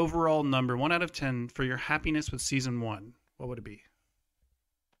give an overall number, 1 out of 10, for your happiness with season 1, what would it be?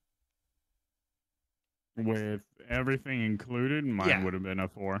 With everything included, mine would have been a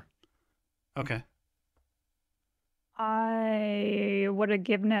 4. Okay. I would have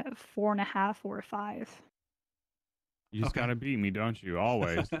given it 4.5 or a 5. You just gotta beat me, don't you?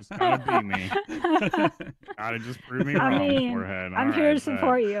 Always. Just gotta beat me. Gotta just prove me wrong, forehead. I'm here to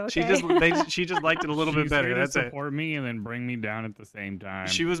support you. Okay? She just liked it a little bit better. That's it. Support me and then bring me down at the same time.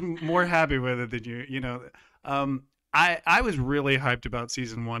 She was more happy with it than you. I was really hyped about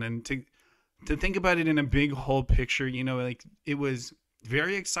season 1, and to think about it in a big whole picture, like it was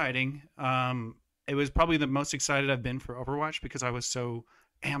very exciting. It was probably the most excited I've been for Overwatch because I was so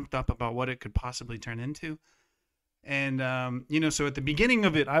amped up about what it could possibly turn into. And so at the beginning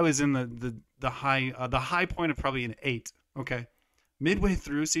of it, I was in the high point of probably an 8. Okay, midway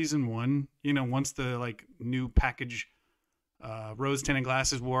through season 1, once the like new package rose tinted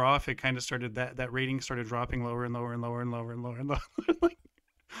glasses wore off, it kind of started that rating started dropping lower and lower and lower and lower and lower and lower.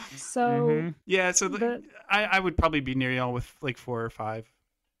 So yeah, so I would probably be near y'all with like 4 or 5.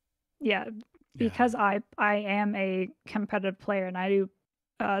 Yeah, because I am a competitive player and I do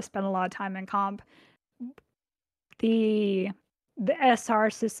spend a lot of time in comp. The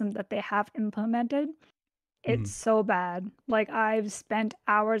SR system that they have implemented, it's so bad. Like I've spent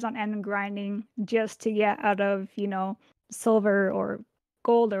hours on end grinding just to get out of, silver or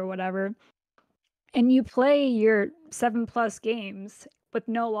gold or whatever. And you play your 7+ games with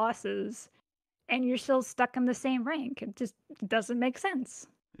no losses and you're still stuck in the same rank. It just doesn't make sense.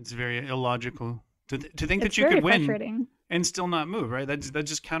 It's very illogical to think that you could win and still not move, right? That's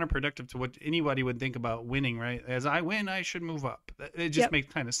just counterproductive to what anybody would think about winning, right? As I win, I should move up. It just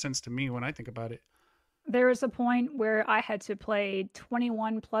makes kind of sense to me when I think about it. There was a point where I had to play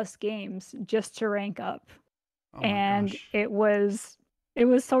 21+ games just to rank up. And it was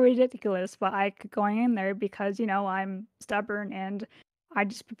so ridiculous, but I kept going in there because, I'm stubborn and I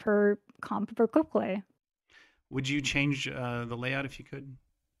just prefer comp for quick play. Would you change the layout if you could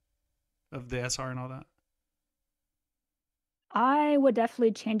of the SR and all that? I would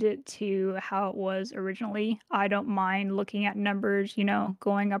definitely change it to how it was originally. I don't mind looking at numbers,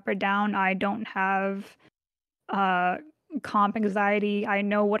 going up or down. I don't have comp anxiety. I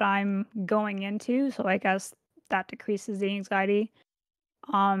know what I'm going into, so I guess that decreases the anxiety.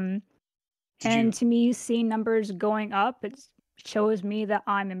 And to me, seeing numbers going up, it shows me that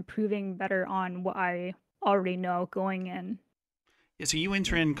I'm improving better on what I already know going in. Yeah, so you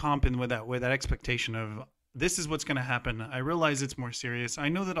enter in comp with that expectation of this is what's going to happen. I realize it's more serious. I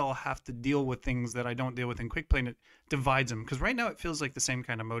know that I'll have to deal with things that I don't deal with in quick play, and it divides them. Because right now it feels like the same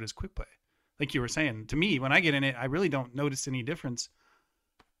kind of mode as quick play. Like you were saying, to me, when I get in it, I really don't notice any difference.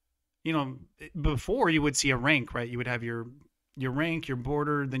 Before you would see a rank, right? You would have your rank, your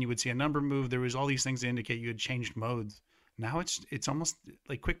border, then you would see a number move. There was all these things to indicate you had changed modes. Now it's almost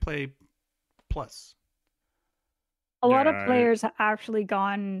like quick play plus. A lot of players have actually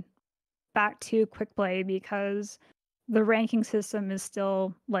gone back to quick play because the ranking system is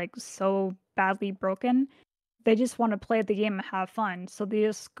still like so badly broken. They just want to play the game and have fun, so they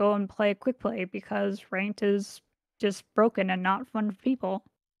just go and play quick play because ranked is just broken and not fun for people.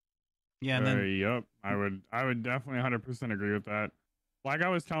 Yeah, and then yep, I would definitely 100% agree with that. Like I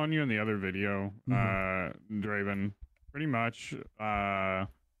was telling you in the other video, Draven, pretty much, a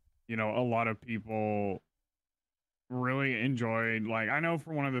lot of people really enjoyed, like, I know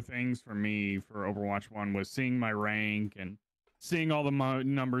for one of the things for me for Overwatch 1 was seeing my rank and seeing all the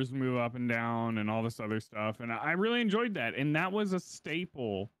numbers move up and down and all this other stuff. And I really enjoyed that. And that was a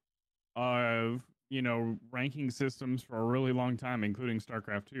staple of, ranking systems for a really long time, including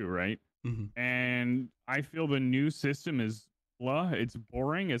StarCraft 2, right? Hmm. And I feel the new system is blah. It's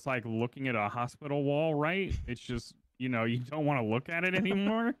boring. It's like looking at a hospital wall, right? It's just, you don't want to look at it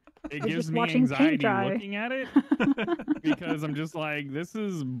anymore. It It's gives just me watching paint anxiety dry. looking at it because I'm just like, this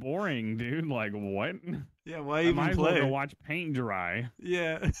is boring, dude. Like, what? Yeah, why I even might as well go play? watch paint dry.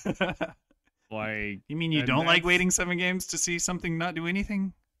 Yeah. Like, You mean you and don't like that's waiting 7 games to see something not do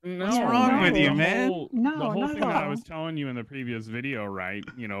anything? What's no, wrong with no. you, The man? whole No, not thing at that I all. was telling you in the previous video, right?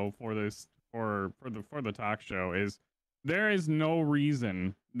 For this for the talk show is there is no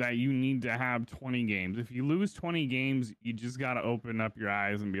reason that you need to have 20 games. If you lose 20 games, you just got to open up your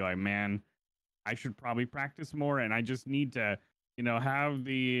eyes and be like, man, I should probably practice more, and I just need to, have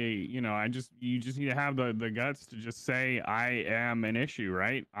the, you just need to have the guts to just say I am an issue,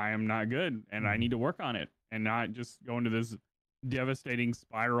 right? I am not good, and I Mhm. need to work on it, and not just go into this devastating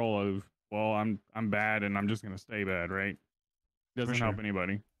spiral of, well, I'm bad, and I'm just gonna stay bad, right? For Doesn't help sure.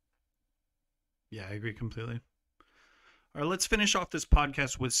 anybody. Yeah, I agree completely. All right, let's finish off this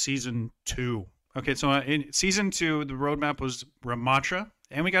podcast with season 2. Okay, so in season 2, the roadmap was Ramatra,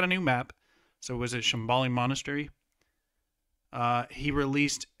 and we got a new map. So was it Shambali Monastery? He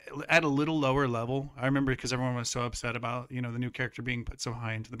released at a little lower level. I remember because everyone was so upset about the new character being put so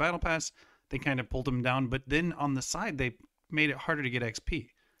high into the battle pass. They kind of pulled him down, but then on the side they made it harder to get XP,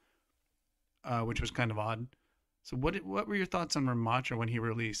 which was kind of odd. So what were your thoughts on Ramatra when he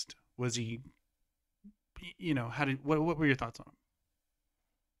released? Was he, how did what were your thoughts on him?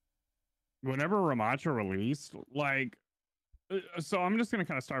 Whenever Ramatra released, like, so I'm just gonna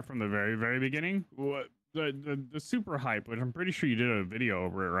kind of start from the very, very beginning. What the super hype, which I'm pretty sure you did a video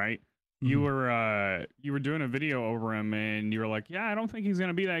over it, right? You Mhm. were doing a video over him, and you were like, yeah, I don't think he's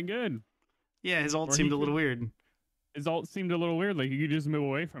gonna be that good, Yeah, his ult or he seemed a little could. weird. His ult seemed a little weird, like you could just move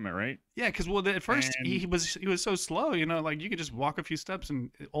away from it, right? Yeah, because at first And he was so slow, like you could just walk a few steps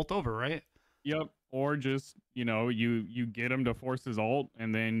and ult over, right? yep, or just you get him to force his ult,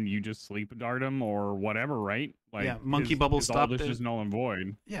 and then you just sleep dart him or whatever, right? Like Yeah, Monkey Bubble his ult stopped is it. just null and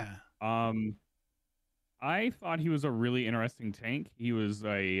void. Yeah. Um, I thought he was a really interesting tank. He was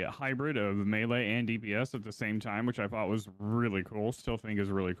a hybrid of melee and DPS at the same time, which I thought was really cool. Still think is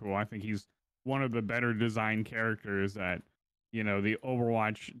really cool. I think he's one of the better designed characters that the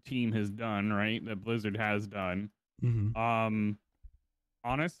Overwatch team has done, right? That Blizzard has done. Mm-hmm.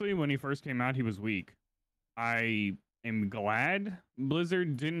 Honestly, when he first came out, he was weak. I am glad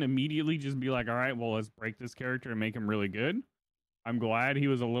Blizzard didn't immediately just be like, all right, well, let's break this character and make him really good. I'm glad he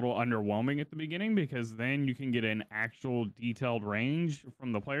was a little underwhelming at the beginning, because then you can get an actual detailed range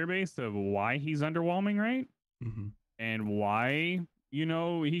from the player base of why he's underwhelming, right? Mm-hmm. And why,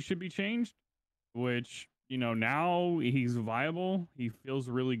 he should be changed, which, now he's viable. He feels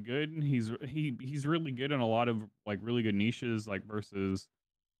really good. He's really good in a lot of like really good niches, like versus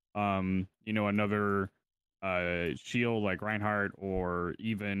another shield like Reinhardt, or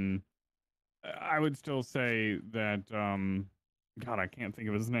even I would still say that God, I can't think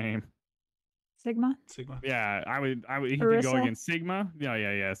of his name. Sigma? Sigma. Yeah, he could go Orisa? against Sigma.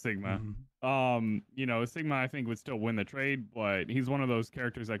 Yeah, Sigma. Mm-hmm. Sigma I think would still win the trade, but he's one of those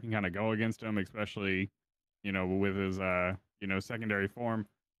characters that can kind of go against him, especially, with his secondary form.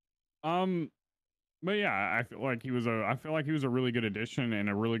 Um but yeah, I feel like he was a really good addition and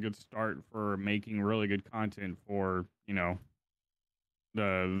a really good start for making really good content for, the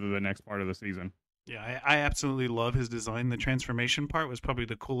next part of the season. Yeah, I absolutely love his design. The transformation part was probably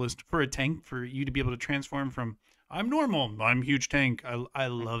the coolest for a tank, for you to be able to transform from I'm normal, I'm huge tank. I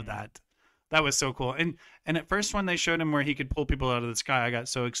love Mhm. that. That was so cool. And at first when they showed him where he could pull people out of the sky, I got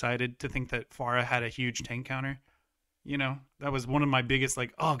so excited to think that Pharah had a huge tank counter. That was one of my biggest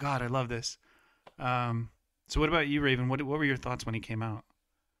like, oh god, I love this. Um, so what about you, Raven? What were your thoughts when he came out?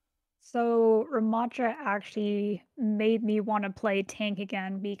 So Ramatra actually made me want to play tank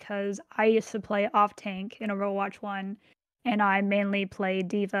again because I used to play off tank in Overwatch 1 and I mainly play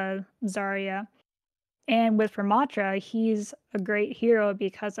Diva Zarya. And with Ramatra, he's a great hero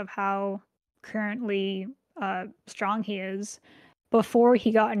because of how currently strong he is. Before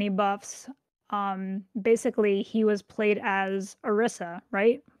he got any buffs, basically he was played as Orisa,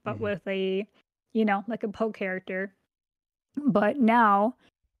 right? But Mm-hmm. with a, like a poke character. But now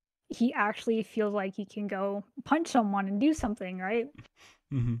he actually feels like he can go punch someone and do something, right?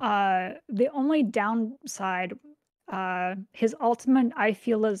 Mm-hmm. The only downside, his ultimate I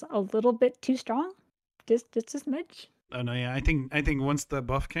feel is a little bit too strong. just a smidge. Oh no, yeah. I think once the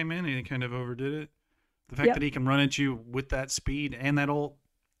buff came in, he kind of overdid it. The fact Yep. that he can run at you with that speed and that ult,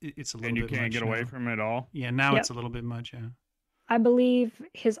 it's a little And you bit can't much get away now. from it all. Yeah, now Yep. it's a little bit much. Yeah. I believe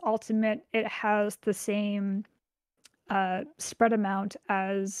his ultimate, it has the same spread amount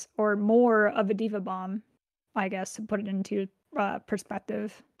as, or more of a diva bomb, I guess, to put it into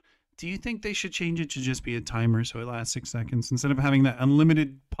perspective. Do you think they should change it to just be a timer so it lasts 6 seconds instead of having that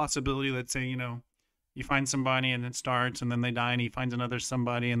unlimited possibility? Let's say you find somebody and it starts, and then they die, and he finds another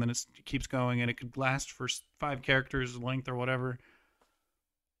somebody, and then it keeps going, and it could last for 5 characters length or whatever.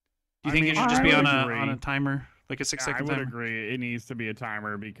 Do you think it should just be on a timer, like a 6 second timer? I timer? would agree. It needs to be a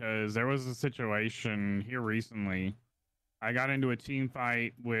timer because there was a situation here recently. I got into a team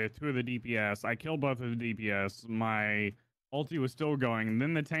fight with 2 of the DPS. I killed both of the DPS. My ulti was still going, and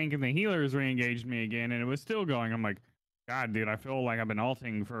then the tank and the healers re-engaged me again, and it was still going. I'm like, God, dude, I feel like I've been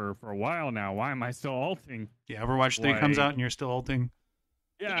ulting for a while now. Why am I still ulting? Yeah, Overwatch 3 comes out and you're still ulting.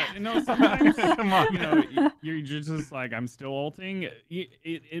 Yeah, sometimes come on, you're just like, I'm still ulting.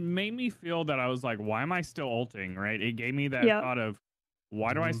 It made me feel that I was like, why am I still ulting? Right? It gave me that thought of,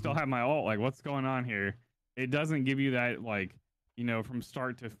 why do I still have my ult? Like, what's going on here? It doesn't give you that from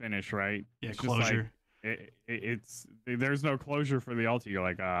start to finish, right? Yeah, it's closure. Just like, it's there's no closure for the ulti. You're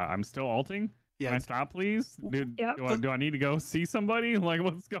like, I'm still ulting. Yeah. Can I stop, please? Dude, yep. do I need to go see somebody? Like,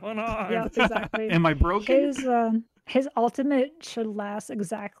 what's going on? Yeah, exactly. Am I broken? His ultimate should last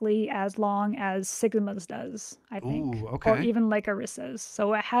exactly as long as Sigma's does, I think. Ooh, okay. Or even like Arissa's.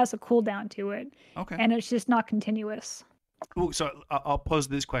 So it has a cooldown to it. Okay. And it's just not continuous. Ooh, so I'll pose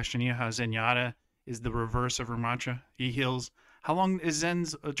this question. You know how Zenyatta is the reverse of Ramattra? He heals. How long is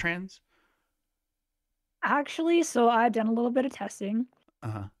Zen's trans? Actually, so I've done a little bit of testing.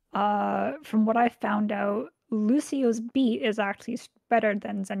 From what I found out, Lucio's beat is actually better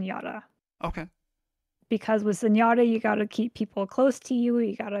than Zenyatta. Okay. Because with Zenyatta, you gotta keep people close to you.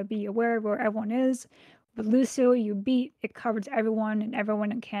 You gotta be aware of where everyone is. With Lucio, you beat, it covers everyone, and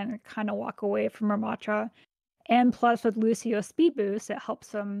everyone can kind of walk away from Ramattra. And plus, with Lucio's speed boost, it helps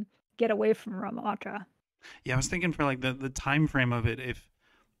them get away from Ramattra. Yeah, I was thinking for like the time frame of it.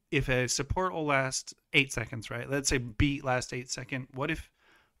 If a support will last 8 seconds, right? Let's say beat last 8 seconds. What if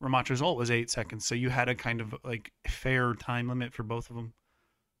Ramattra's ult was 8 seconds? So you had a kind of like fair time limit for both of them.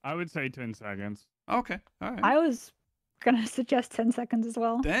 I would say 10 seconds. Okay, all right. I was gonna suggest 10 seconds as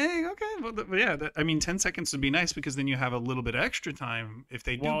well. Dang, okay. Well, yeah, 10 seconds would be nice because then you have a little bit of extra time if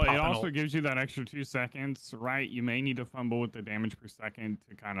they do pop Well, it an also ult. gives you that extra 2 seconds, right? You may need to fumble with the damage per second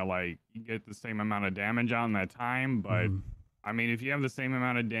to kind of like get the same amount of damage on that time, but I mean, if you have the same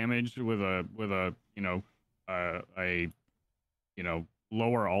amount of damage with a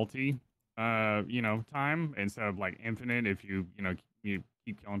lower ulti time instead of like infinite, if you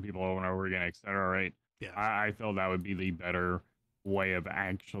keep killing people over and over again, etc., right? Yeah. I feel that would be the better way of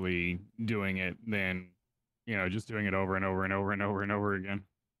actually doing it than just doing it over and over and over and over and over again.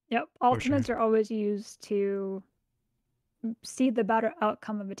 Yep. Ultimates are always used to see the better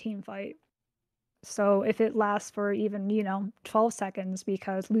outcome of a team fight. So if it lasts for even 12 seconds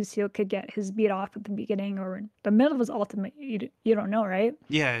because Lucio could get his beat off at the beginning or the middle of his ultimate, you don't know, right?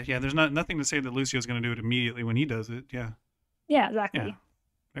 Yeah. There's nothing to say that Lucio's going to do it immediately when he does it. Yeah. Yeah, exactly. Yeah.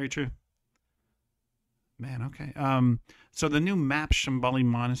 Very true. Man, okay. So the new map, Shambali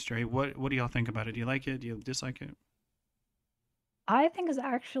Monastery, what do y'all think about it? Do you like it? Do you dislike it? I think it's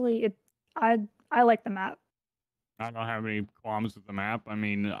actually I like the map. I don't have any qualms with the map. I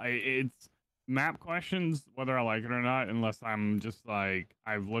mean, it's map questions whether I like it or not, unless I'm just like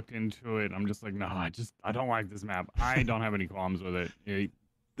I've looked into it. I'm just like, no, I don't like this map. I don't have any qualms with it.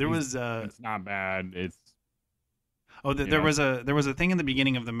 It's not bad. There was a thing in the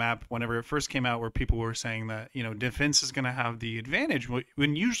beginning of the map whenever it first came out where people were saying that defense is going to have the advantage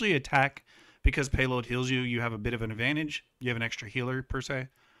when usually attack, because payload heals you have a bit of an advantage. You have an extra healer per se.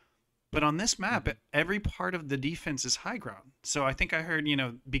 But on this map, every part of the defense is high ground. So I think I heard,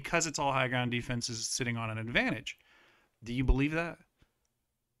 because it's all high ground, defense is sitting on an advantage. Do you believe that?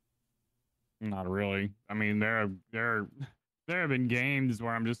 Not really. I mean, there have been games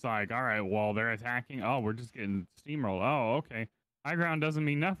where I'm just like, all right, well, they're attacking. Oh, we're just getting steamrolled. Oh, okay. High ground doesn't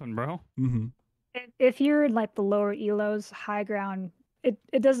mean nothing, bro. Mm-hmm. If you're in like the lower elos, high ground, it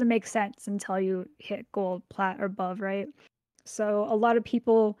doesn't make sense until you hit gold, plat, or above, right? So a lot of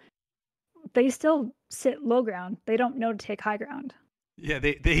people, they still sit low ground. They don't know to take high ground. Yeah,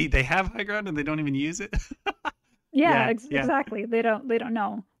 they have high ground and they don't even use it. Exactly. They don't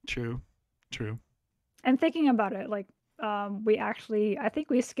know. True. And thinking about it, like I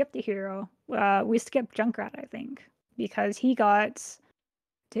think we skipped a hero. We skipped Junkrat, I think, because he got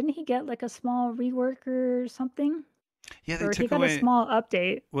didn't he get like a small rework or something? Yeah, they Or he took got a away. small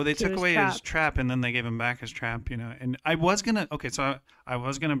update Well, they to took his away his trap. trap, and then they gave him back his trap. And I was gonna. Okay, so I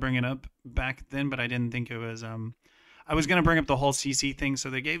was gonna bring it up back then, but I didn't think it was. I was gonna bring up the whole CC thing. So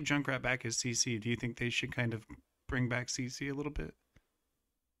they gave Junkrat back his CC. Do you think they should kind of bring back CC a little bit?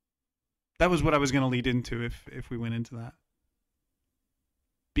 That was what I was gonna lead into if we went into that.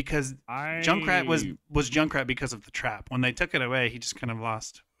 Because Junkrat was Junkrat because of the trap. When they took it away, he just kind of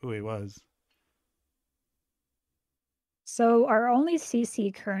lost who he was. So our only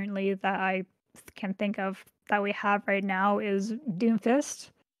CC currently that I can think of that we have right now is Doomfist,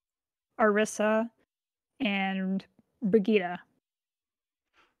 Orisa, and Brigida.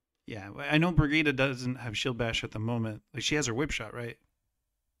 Yeah, I know Brigida doesn't have shield bash at the moment. Like she has her whip shot, right?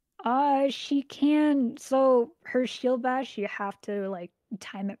 She can. So her shield bash, you have to like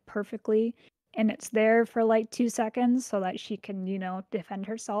time it perfectly, and it's there for like 2 seconds so that she can, defend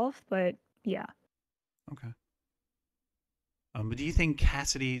herself. But yeah. Okay. But do you think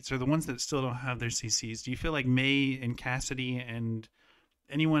Cassidy? So the ones that still don't have their CCs, do you feel like May and Cassidy and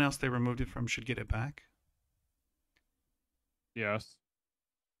anyone else they removed it from should get it back? Yes.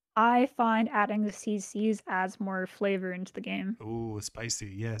 I find adding the CCs adds more flavor into the game. Oh,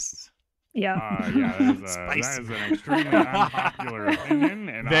 spicy, yes. Yeah. Yeah, that Spicy. is an extremely unpopular opinion,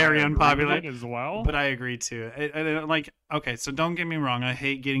 and Very I unpopular agree with it as well. But I agree too. Okay, so don't get me wrong. I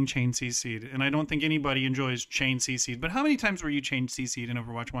hate getting chain CC'd, and I don't think anybody enjoys chain CC'd. But how many times were you chain CC'd in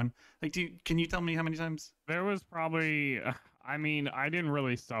Overwatch 1? Like, can you tell me how many times? There was probably, I mean, I didn't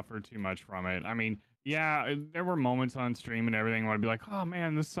really suffer too much from it. I mean, yeah, there were moments on stream and everything where I'd be like, oh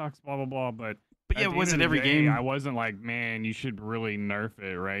man, this sucks, blah, blah, blah. But yeah, at the was end it of the every day, game? I wasn't like, man, you should really nerf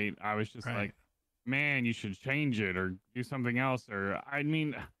it, right? I was just like, man, you should change it or do something else. Or, I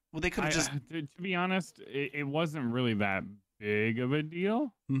mean, well, they could have just. To be honest, it wasn't really that big of a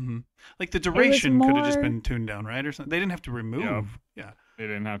deal. Mm-hmm. Like the duration could have just more- been tuned down, right? Or something. They didn't have to remove. Yeah. They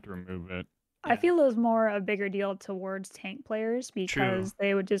didn't have to remove it. I feel it was more a bigger deal towards tank players because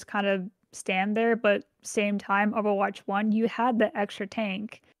they would just kind of stand there, but same time, Overwatch 1, you had the extra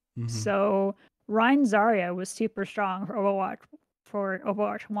tank. Mhm. So Ryan Zarya was super strong for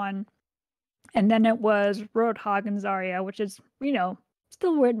Overwatch 1. And then it was Roadhog and Zarya, which is,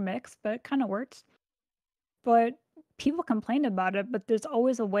 still a weird mix, but it kind of works. But people complain about it, but there's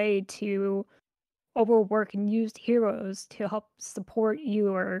always a way to overwork and use heroes to help support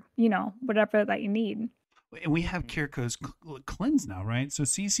you or, whatever that you need. And we have Kiriko's cleanse now, right? So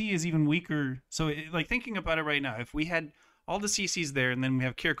CC is even weaker. So, like, thinking about it right now, if we had all the CCs there and then we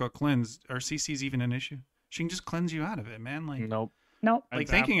have Kiriko cleanse, are CCs even an issue? She can just cleanse you out of it, man. Like, Nope. Like,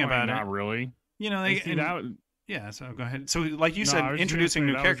 thinking about it. Not really. Yeah, so go ahead. So, like you No, I said, was introducing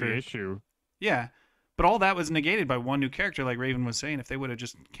new gonna say that was characters. the issue. Yeah. But all that was negated by one new character, like Raven was saying. If they would have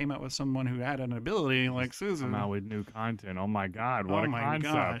just came out with someone who had an ability like Susan. Come out with new content. Oh my god, what a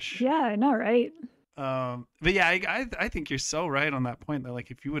concept. Gosh. Yeah, I know, right? But yeah, I think you're so right on that point that like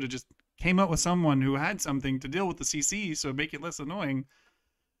if you would have just came out with someone who had something to deal with the CC, so make it less annoying.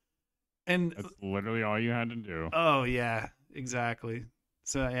 And that's literally all you had to do. Oh yeah, exactly.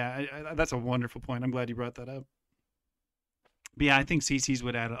 So yeah, that's a wonderful point. I'm glad you brought that up. But yeah, I think CCs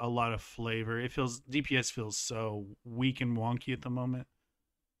would add a lot of flavor. DPS feels so weak and wonky at the moment.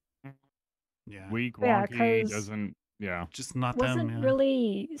 Yeah. Weak, wonky, doesn't, just not them. Wasn't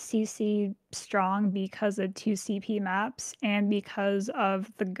really CC strong because of 2 CP maps and because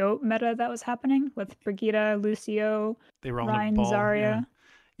of the GOAT meta that was happening with Brigida, Lucio, they were all Ryan, ball, Zarya. Yeah.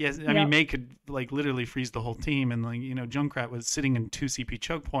 Yes, I mean May could like literally freeze the whole team, and like Junkrat was sitting in 2 CP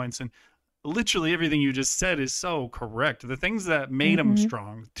choke points, and literally everything you just said is so correct. The things that made him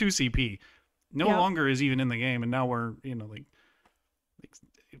strong, 2 CP, no longer is even in the game, and now we're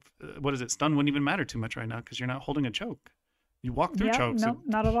what is it? Stun wouldn't even matter too much right now because you're not holding a choke. You walk through chokes. No,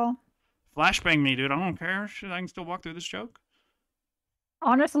 not at all. Flashbang me, dude. I don't care. I can still walk through this choke.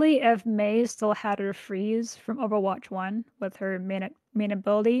 Honestly, if May still had her freeze from Overwatch 1 with her main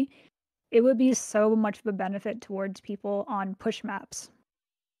ability, it would be so much of a benefit towards people on push maps.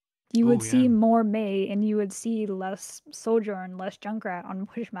 You would see more May, and you would see less Sojourn, less Junkrat on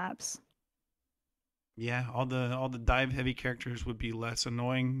push maps. Yeah, all the dive heavy characters would be less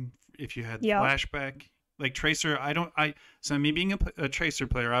annoying if you had flashback. Like Tracer, so me being a Tracer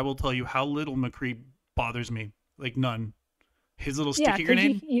player, I will tell you how little McCree bothers me. Like none. His little sticky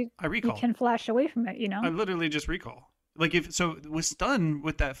grenade, I recall. You can flash away from it, I literally just recall. Like with stun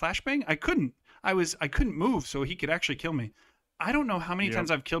with that flashbang, I couldn't move, so he could actually kill me. I don't know how many times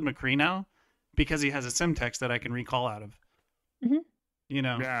I've killed McCree now because he has a Simtex that I can recall out of. Mm-hmm.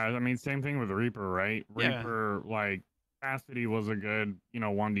 Yeah, I mean, same thing with Reaper, right? Reaper, like, Capacity was a good,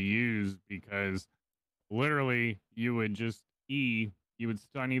 one to use because literally you would just you would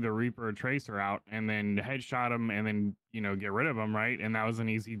stun either Reaper or Tracer out and then headshot them and then, get rid of them, right? And that was an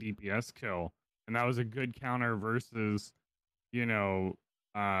easy DPS kill. And that was a good counter versus, you know,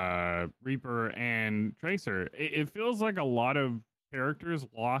 Reaper and Tracer. It feels like a lot of characters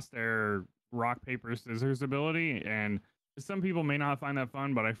lost their rock, paper, scissors ability. And some people may not find that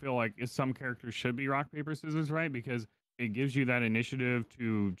fun, but I feel like some characters should be rock, paper, scissors, right? Because it gives you that initiative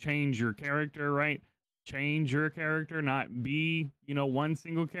to change your character, right? Change your character, not be, one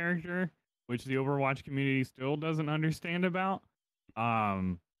single character, which the Overwatch community still doesn't understand about.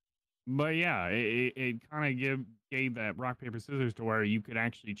 But yeah, it kind of gave that rock, paper, scissors to where you could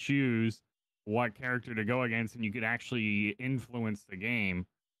actually choose what character to go against and you could actually influence the game.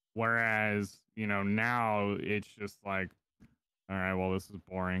 Whereas, now it's just like, all right, well, this is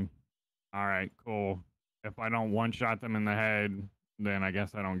boring. All right, cool. If I don't one shot them in the head, then I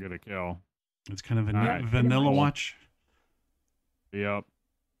guess I don't get a kill. It's kind of a right, vanilla cool. watch. Yep.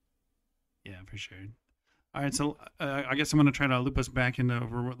 Yeah, for sure. All right, so I guess I'm gonna try to loop us back into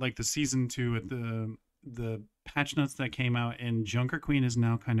over like the season 2 with the patch notes that came out, and Junker Queen is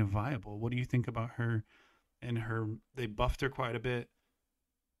now kind of viable. What do you think about her? And they buffed her quite a bit.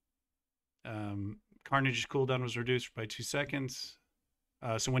 Carnage's cooldown was reduced by 2 seconds.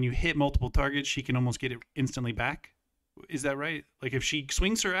 So when you hit multiple targets, she can almost get it instantly back. Is that right? Like if she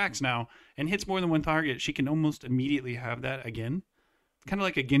swings her axe now and hits more than one target, she can almost immediately have that again. Kind of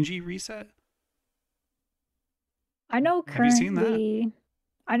like a Genji reset. I know Have you seen that?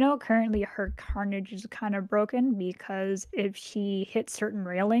 currently her Carnage is kind of broken because if she hits certain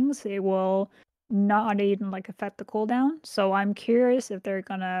railings, it will not even like affect the cooldown. So I'm curious if they're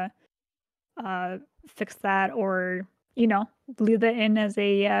gonna fix that or leave that in as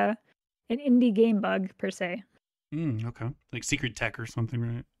a an indie game bug per se. Okay, like secret tech or something,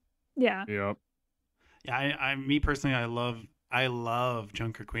 right? Yeah. Yep. Yeah, me personally, I love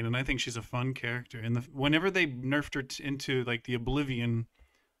Junker Queen, and I think she's a fun character. And whenever they nerfed her into like the Oblivion,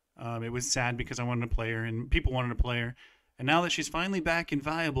 it was sad because I wanted to play her, and people wanted to play her. And now that she's finally back and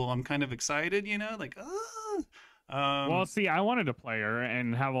viable, I'm kind of excited. Like, well, see, I wanted to play her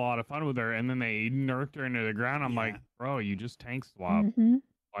and have a lot of fun with her, and then they nerfed her into the ground. I'm like, bro, you just tank swap. Mm-hmm.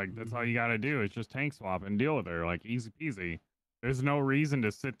 Like, that's all you got to do is just tank swap and deal with her. Like, easy peasy. There's no reason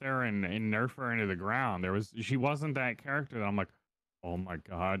to sit there and nerf her into the ground. She wasn't that character that I'm like, oh my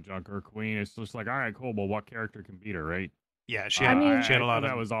god, Junker Queen. It's just like, all right, cool, but what character can beat her, right? Yeah, she had a lot of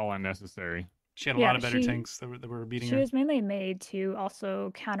that was all unnecessary. She had a lot of better tanks that were beating her. She was mainly made to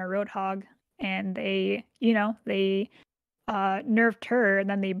also counter Roadhog, and they nerfed her, and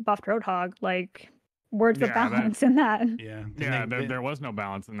then they buffed Roadhog. Like, where's the balance in that? Yeah, there was no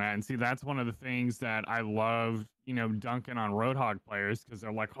balance in that. And see, that's one of the things that I love, dunking on Roadhog players because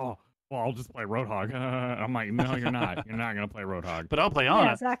they're like, oh, well, I'll just play Roadhog. I'm like, no, you're not. You're not gonna play Roadhog. But I'll play Ana.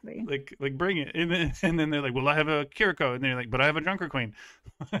 Yeah, exactly. Like bring it. And then they're like, well, I have a Kiriko. And they're like, but I have a Junker Queen.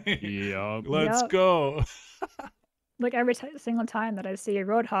 Yep. Let's go. Like every single time that I see a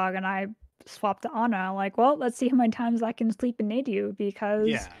Roadhog and I swap to Ana, I'm like, well, let's see how many times I can sleep and nade you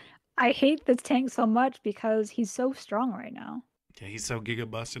because I hate this tank so much because he's so strong right now. Yeah, he's so giga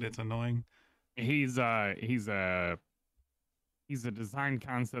busted. It's annoying. He's a design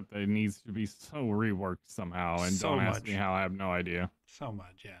concept that needs to be so reworked somehow, and don't ask me how. I have no idea. So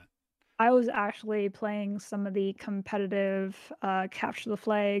much, yeah. I was actually playing some of the competitive capture the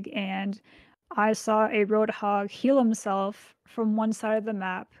flag, and I saw a Roadhog heal himself from one side of the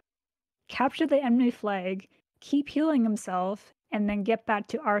map, capture the enemy flag, keep healing himself, and then get back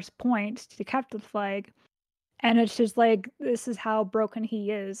to our point to capture the flag. And it's just like, this is how broken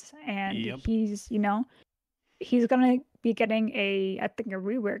he is. And he's, he's going to be getting I think a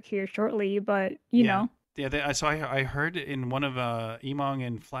rework here shortly, but, you know. Yeah, so I heard in one of Emong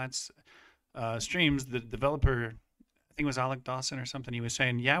and Flat's streams, the developer, I think it was Alec Dawson or something, he was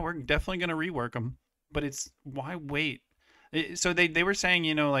saying, yeah, we're definitely going to rework them, but why wait? So they were saying,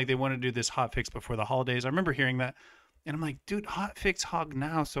 like they want to do this hotfix before the holidays. I remember hearing that, and I'm like, dude, hotfix Hog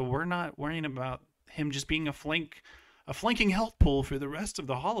now, so we're not worrying about him just being a flanking health pool for the rest of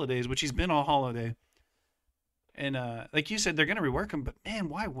the holidays, which he's been all holiday. And like you said, they're gonna rework him, but man,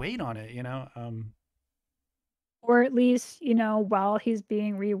 why wait on it? Or at least, while he's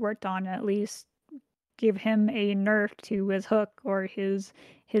being reworked on, at least give him a nerf to his hook or his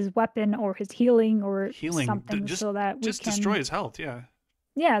weapon or his healing or something, so that we just destroy his health. Yeah.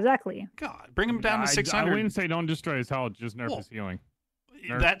 Yeah, exactly. God, bring him down to 600. I wouldn't say don't destroy his health, just nerf his healing.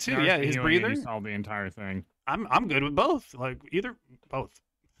 That too, yeah. His breather. You solve the entire thing. I'm good with both. Like both.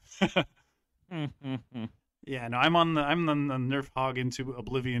 Yeah, no, I'm on the Nerf hog into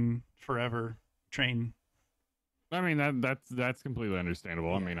Oblivion forever train. I mean that's completely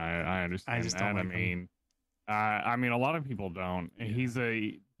understandable. I Yeah, mean I I understand just don't that. like him. I mean a lot of people don't. Yeah,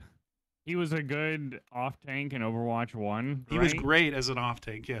 He was a good off tank in Overwatch 1, he was right? great as an off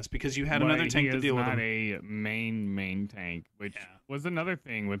tank, yes, because you had But another he tank to is deal with not him. a main tank, which Yeah, was another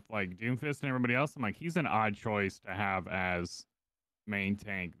thing with like Doomfist and everybody else. I'm like, he's an odd choice to have as main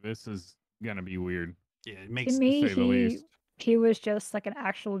tank. This is gonna be weird, yeah, it To makes to me, say the least. he was just like an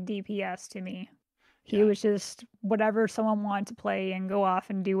actual DPS to me. He yeah. was just whatever someone wanted to play and go off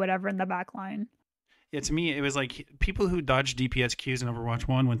and do whatever in the back line. Yeah, to me, it was like people who dodged DPS queues in Overwatch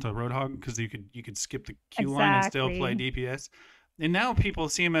One went to Roadhog because you could skip the queue line and still play Exactly. DPS. And now people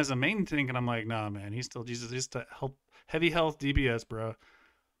see him as a main tank, and I'm like, nah, man, he's still just a help, heavy health DPS, bro.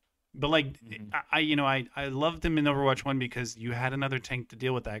 But like, Hmm. I loved him in Overwatch One because you had another tank to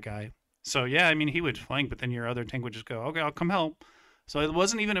deal with that guy. So yeah, I mean, he would flank, but then your other tank would just go, okay, I'll come help. So it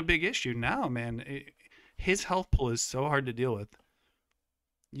wasn't even a big issue. Now, man, his health pool is so hard to deal with.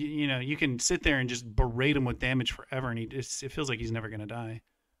 You can sit there and just berate him with damage forever, and it feels like he's never gonna die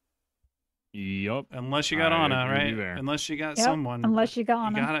Yup, unless you got I Ana, agree with you right? there. Unless you got Yep. someone, Unless you got you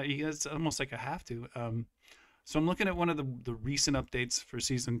on him. gotta. It's almost like a have to. So I'm looking at one of the recent updates for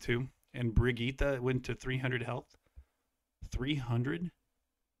season 2, and Brigitte went to 300 health. 300.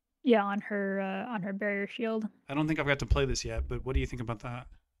 Yeah, on her barrier shield. I don't think I've got to play this yet, but what do you think about that?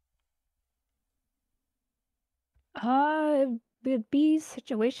 It'd be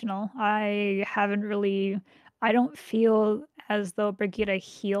situational. I don't feel as though Brigitte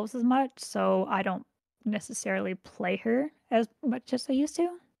heals as much, so I don't necessarily play her as much as I used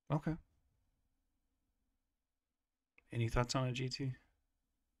to. Okay. Any thoughts on a GT?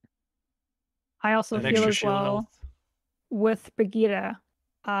 I also That feel extra as shield well health. with Brigitte,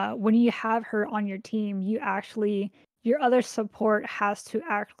 when you have her on your team, your other support has to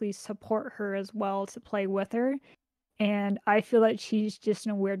actually support her as well to play with her. And I feel like she's just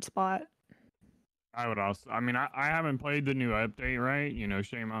in a weird spot. I would also. I mean, I haven't played the new update, right? You know,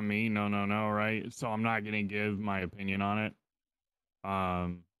 shame on me. No, no, no, right? So I'm not gonna give my opinion on it.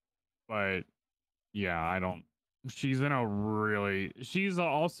 Um, but yeah, I don't. She's in a really. She's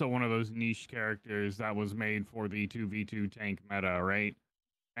also one of those niche characters that was made for the 2v2 tank meta, right?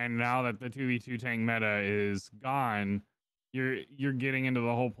 And now that the 2v2 tank meta is gone, you're getting into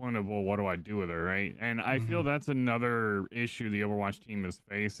the whole point of, well, what do I do with her, right? And I Mm-hmm. feel that's another issue the Overwatch team is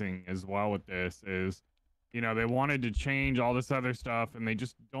facing as well with this is, they wanted to change all this other stuff and they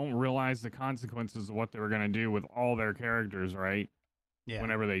just don't realize the consequences of what they were going to do with all their characters, right? Yeah.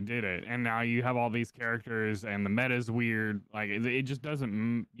 Whenever they did it. And now you have all these characters and the meta's weird. Like it just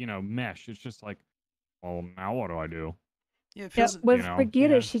doesn't, mesh. It's just like, well, now what do I do? Yeah. It Yeah, feels. You with know?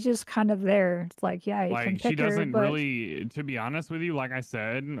 Brigitte, Yeah. she's just kind of there. It's like, yeah, you can Like she pick her, doesn't but really, to be honest with you, like I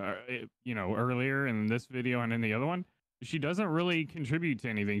said, earlier in this video and in the other one, she doesn't really contribute to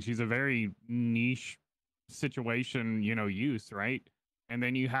anything. She's a very niche situation, use, right? And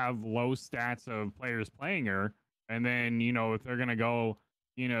then you have low stats of players playing her, and then if they're gonna go,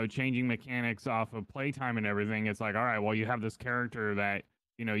 changing mechanics off of playtime and everything, it's like, all right, well, you have this character that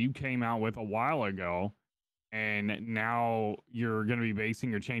you came out with a while ago and now you're going to be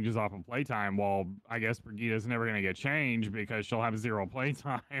basing your changes off of playtime. Well, I guess Brigitte's never going to get changed because she'll have zero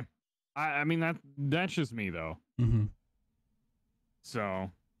playtime. I mean that's just me though. Mm-hmm.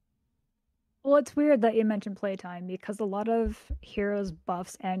 So well, it's weird that you mentioned playtime because a lot of heroes'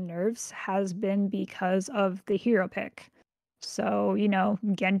 buffs and nerfs has been because of the hero pick. So,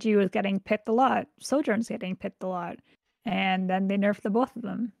 Genji was getting picked a lot, Sojourn's getting picked a lot, and then they nerfed the both of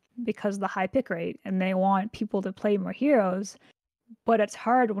them because of the high pick rate, and they want people to play more heroes. But it's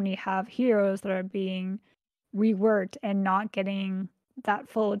hard when you have heroes that are being reworked and not getting that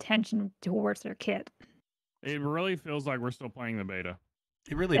full attention towards their kit. it really feels like we're still playing the beta.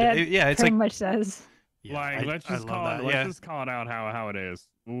 It really. It Yeah. It's pretty like. much does. Yeah. Like I love that. let's Yeah. just call it out how it is.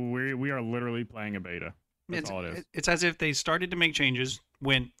 We are literally playing a beta. That's It's all it is. it's as if they started to make changes,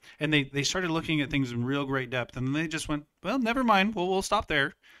 went and they started looking at things in real great depth, and then they just went, well, never mind. We'll stop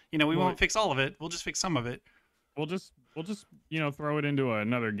there. We Well, won't fix all of it. We'll just fix some of it. we'll just throw it into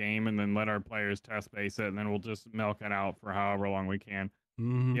another game and then let our players test base it and then we'll just milk it out for however long we can.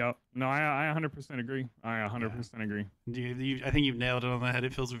 Mm-hmm. Yep. No, I 100% agree. I Yeah. 100% agree. I think you've nailed it on the head.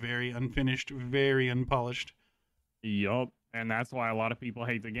 It feels very unfinished, very unpolished. Yup. And that's why a lot of people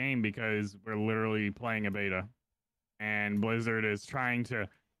hate the game because we're literally playing a beta. And Blizzard is trying to,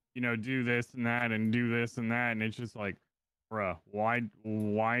 do this and that and do this and that. And it's just like, bruh,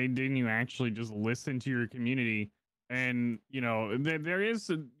 why didn't you actually just listen to your community And there is,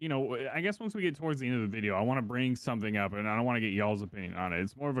 I guess once we get towards the end of the video, I want to bring something up, and I don't want to get y'all's opinion on it.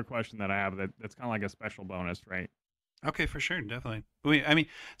 It's more of a question that I have that's kind of like a special bonus, right? Okay, for sure, definitely. I mean,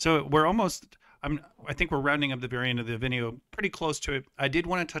 so we're almost. I think we're rounding up the very end of the video, pretty close to it. I did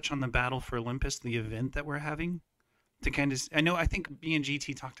want to touch on the Battle for Olympus, the event that we're having. To kind of, I think B and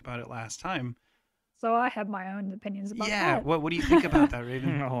GT talked about it last time. So I have my own opinions about Yeah, that. what do you think about that,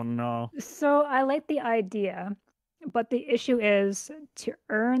 Raven? Oh no. So I like the idea, but the issue is to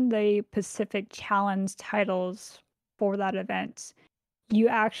earn the Pacific Challenge titles for that event, you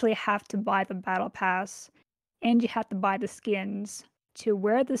actually have to buy the battle pass and you have to buy the skins to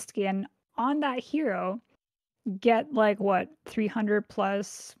wear the skin on that hero, get like what 300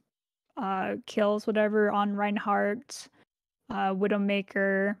 plus kills, whatever, on Reinhardt,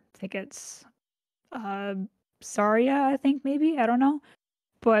 Widowmaker. I think it's uh, Saria. I think maybe I don't know,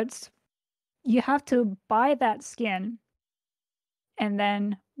 but you have to buy that skin and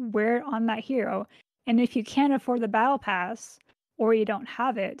then wear it on that hero. And if you can't afford the battle pass or you don't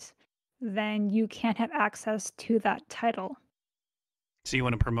have it, then you can't have access to that title. So you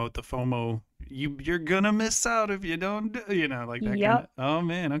want to promote the FOMO? You're gonna miss out if you don't, like that kind Yep. of. Oh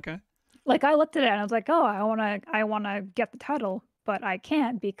man, okay. Like I looked at it and I was like, oh, I wanna get the title, but I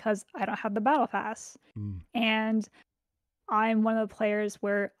can't because I don't have the battle pass. Mm. And I'm one of the players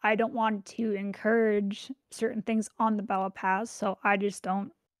where I don't want to encourage certain things on the battle pass, so I just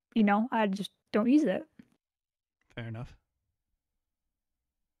don't, I just don't use it. Fair enough.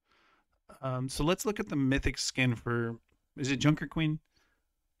 So let's look at the mythic skin for. Is it Junker Queen?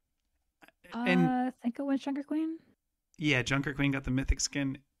 And I think it was Junker Queen. yeah, Junker Queen got the mythic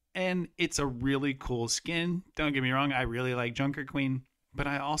skin, and it's a really cool skin. Don't get me wrong, I really like Junker Queen, but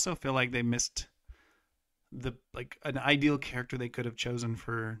I also feel like they missed an ideal character they could have chosen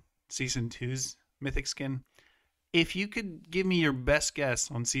for season 2's mythic skin. If you could give me your best guess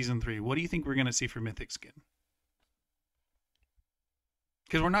on season 3, what do you think we're gonna see for mythic skin?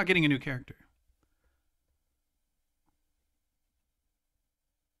 Because we're not getting a new character.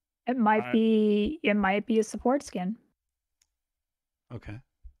 It might be a support skin. Okay.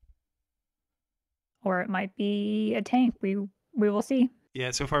 Or it might be a tank. We will see.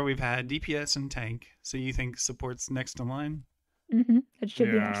 Yeah, so far we've had DPS and tank. So you think support's next in line? It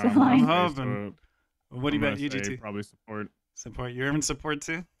should be next in I'm line. hoping. What do you bet, say UGT? Probably support. Support. You're in support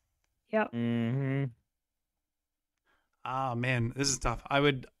too? Yep. Mm-hmm. Ah, man, this is tough. I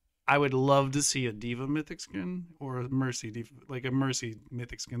would love to see a Diva mythic skin or a Mercy Diva, like a Mercy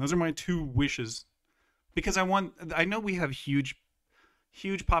mythic skin. Those are my two wishes. Because I know we have huge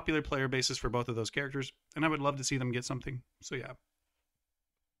popular player bases for both of those characters, and I would love to see them get something. So yeah.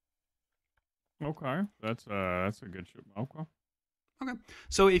 Okay, that's a good shoot. Okay.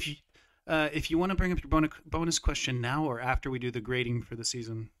 So if you want to bring up your bonus question now or after we do the grading for the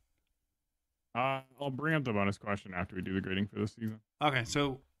season. I'll bring up the bonus question after we do the grading for the season. Okay,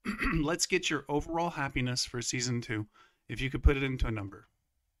 so let's get your overall happiness for season 2. If you could put it into a number.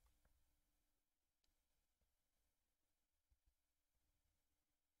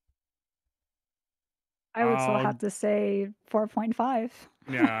 I would still have to say 4.5.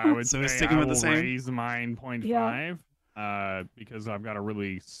 Yeah, I would So say sticking with the same? raise mine 0.5 because I've got a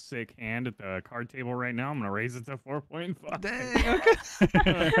really sick hand at the card table right now. I'm going to raise it to 4.5. Dang,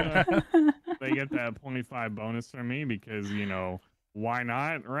 okay. They get that 0.5 bonus from me because, why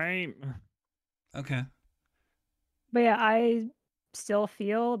not, right? Okay. But yeah, I still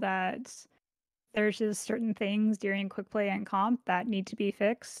feel that there's just certain things during quick play and comp that need to be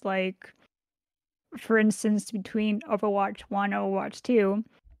fixed. Like, for instance, between Overwatch 1 and Overwatch 2,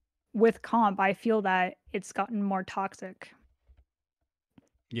 with comp, I feel that it's gotten more toxic.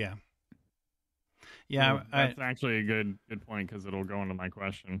 Yeah. Yeah, that's actually a good point because it'll go into my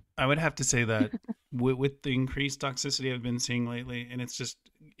question. I would have to say that with the increased toxicity I've been seeing lately, and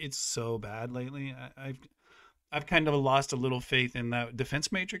it's so bad lately. I've kind of lost a little faith in that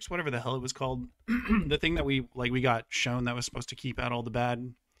defense matrix, whatever the hell it was called, the thing that we got shown that was supposed to keep out all the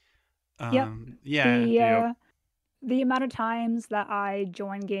bad. Yep. Yeah. The amount of times that I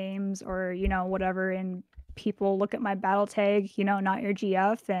join games or whatever, and people look at my battle tag, not your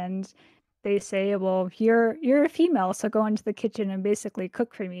GF, and they say, well, you're a female, so go into the kitchen and basically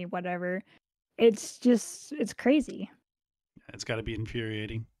cook for me, whatever. It's crazy. It's got to be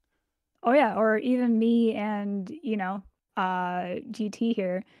infuriating. Oh yeah, or even me and GT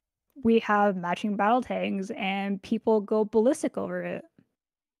here, we have matching battle tags and people go ballistic over it.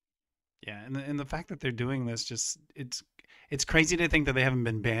 Yeah, and the fact that they're doing this, just it's crazy to think that they haven't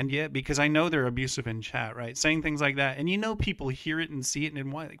been banned yet, because I know they're abusive in chat, right? Saying things like that, and people hear it and see it,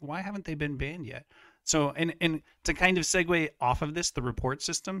 and why haven't they been banned yet? So, and to kind of segue off of this, the report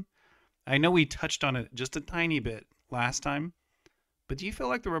system, I know we touched on it just a tiny bit last time, but do you feel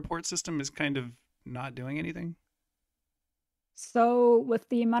like the report system is kind of not doing anything? So, with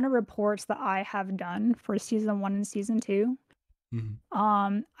the amount of reports that I have done for season 1 and season 2, Hmm.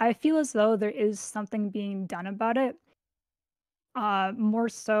 I feel as though there is something being done about it. More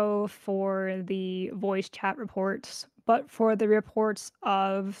so for the voice chat reports, but for the reports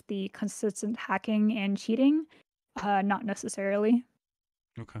of the consistent hacking and cheating, not necessarily.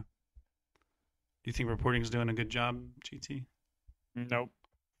 Okay. Do you think reporting's doing a good job, GT? Nope.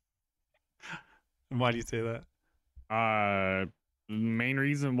 And why do you say that? The main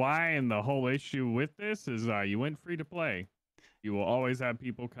reason why and the whole issue with this is you went free to play. You will always have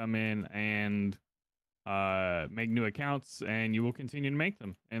people come in and make new accounts, and you will continue to make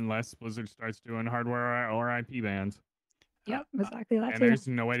them unless Blizzard starts doing hardware or IP bans. Yep, exactly that And too. there's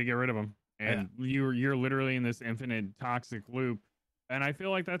no way to get rid of them. Yeah. And you're literally in this infinite toxic loop. And I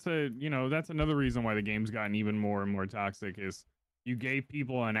feel like that's that's another reason why the game's gotten even more and more toxic is you gave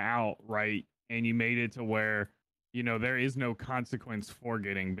people an out, right? And you made it to where, there is no consequence for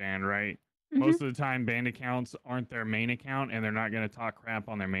getting banned, right? Mhm. Most of the time, banned accounts aren't their main account, and they're not going to talk crap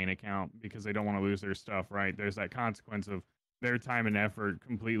on their main account because they don't want to lose their stuff, right? There's that consequence of their time and effort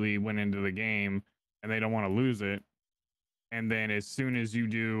completely went into the game, and they don't want to lose it. And then as soon as you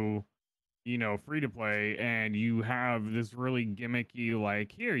do, free to play, and you have this really gimmicky,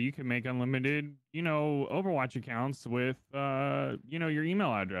 like, here, you can make unlimited, Overwatch accounts with, your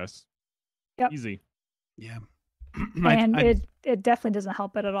email address. Yep. Easy. Yeah. And it definitely doesn't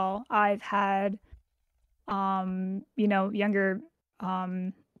help it at all. I've had younger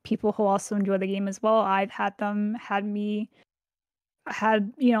people who also enjoy the game as well. I've had them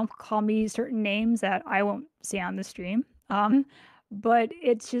call me certain names that I won't say on the stream. But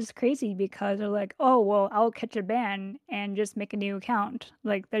it's just crazy because they're like, "Oh, well, I'll catch a ban and just make a new account."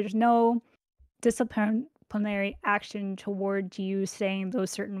 Like there's no disciplinary action towards you saying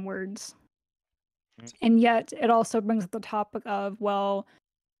those certain words. And yet it also brings up the topic of, well,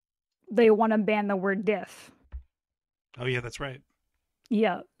 they want to ban the word diff. Oh yeah, that's right.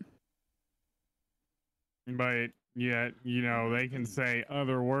 Yeah. But yet, they can say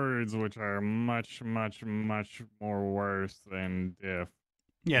other words which are much, much, much more worse than diff.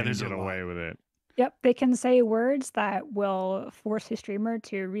 Yeah, and there's get a lot. away with it. Yep, they can say words that will force his streamer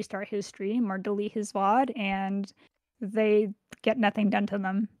to restart his stream or delete his VOD, and they get nothing done to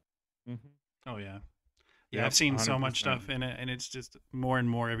them. Mm-hmm. Oh yeah. Yeah, Yep, I've seen so 100%. much stuff in it, and it's just more and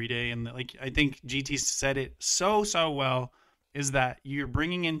more every day. And like I think GT said it so well, is that you're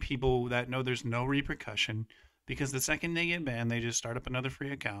bringing in people that know there's no repercussion because the second they get banned, they just start up another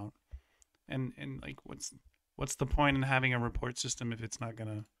free account. And like, what's the point in having a report system if it's not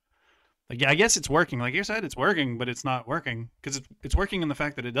gonna like? Yeah, I guess it's working. Like you said, it's working, but it's not working because it's working in the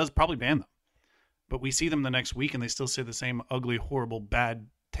fact that it does probably ban them. But we see them the next week, and they still say the same ugly, horrible, bad,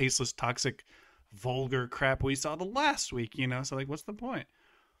 tasteless, toxic, vulgar crap we saw the last week, So like, what's the point?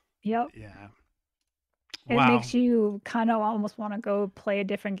 Yep. Yeah. It Wow. makes you kind of almost want to go play a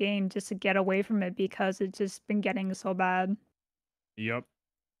different game just to get away from it because it's just been getting so bad. Yep.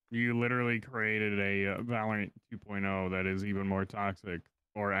 You literally created a Valorant 2.0 that is even more toxic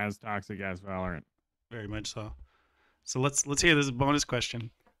or as toxic as Valorant. Very much so. So let's hear this bonus question.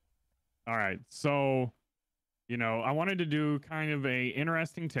 All right. So, I wanted to do kind of a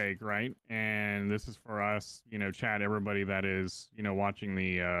interesting take, right? And this is for us, chat, everybody that is, watching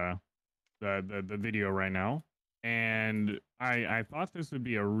the video right now. And I thought this would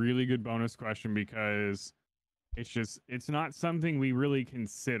be a really good bonus question because it's not something we really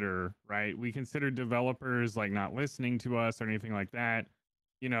consider, right? We consider developers like not listening to us or anything like that.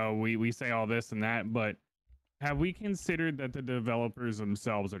 We say all this and that, but have we considered that the developers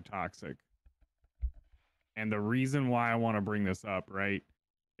themselves are toxic? And the reason why I want to bring this up, right,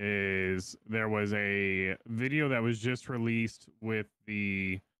 is there was a video that was just released with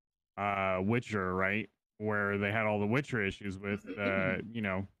the Witcher, right, where they had all the Witcher issues with,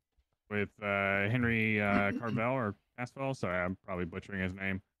 with Henry Carvel or Caswell. Sorry, I'm probably butchering his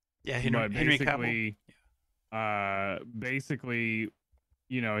name. Yeah, But Henry Cavill. basically,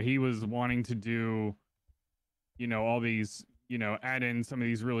 he was wanting to do, all these, add in some of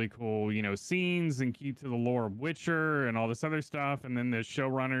these really cool, scenes and keep to the lore of Witcher and all this other stuff. And then the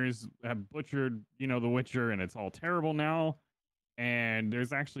showrunners have butchered, the Witcher, and it's all terrible now. And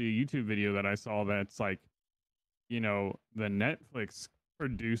there's actually a YouTube video that I saw that's like, the Netflix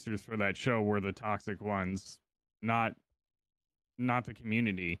producers for that show were the toxic ones, not the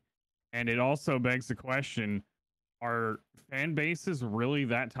community. And it also begs the question, are fan bases really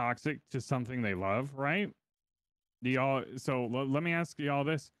that toxic to something they love, right? Do y'all? So let me ask y'all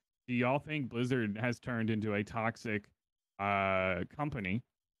this: do y'all think Blizzard has turned into a toxic company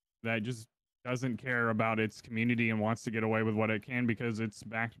that just doesn't care about its community and wants to get away with what it can because it's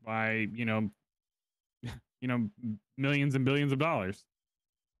backed by millions and billions of dollars?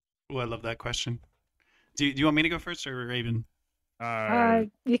 Oh, I love that question. Do you want me to go first or Raven?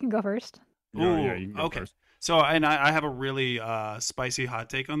 You can go first. Oh yeah, Ooh, you can go okay. first. So, and I have a really spicy hot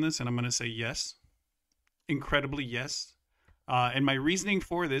take on this, and I'm going to say yes, incredibly yes. And my reasoning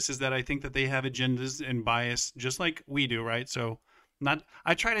for this is that I think that they have agendas and bias just like we do, right? So, not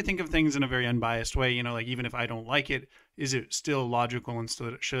I try to think of things in a very unbiased way. You know, like even if I don't like it, is it still logical and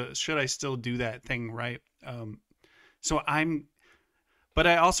still should I still do that thing, right? So I'm but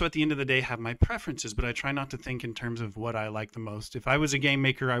I also, at the end of the day, have my preferences, but I try not to think in terms of what I like the most. If I was a game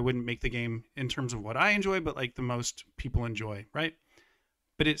maker, I wouldn't make the game in terms of what I enjoy, but like the most people enjoy, right?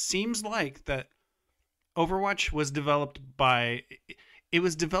 But it seems like that Overwatch was developed by it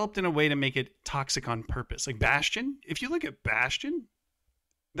was developed in a way to make it toxic on purpose. Like Bastion, if you look at Bastion,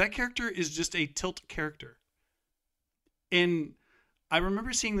 that character is just a tilt character. And I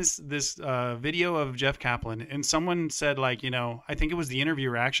remember seeing this video of Jeff Kaplan, and someone said like, I think it was the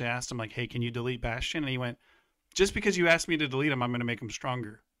interviewer actually asked him like, "Hey, can you delete Bastion?" And he went, "Just because you asked me to delete him, I'm going to make him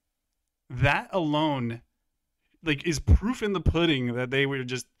stronger." That alone, like, is proof in the pudding that they were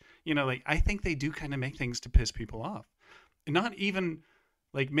just, like I think they do kind of make things to piss people off, and not even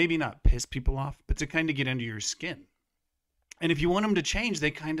like maybe not piss people off, but to kind of get under your skin. And if you want them to change,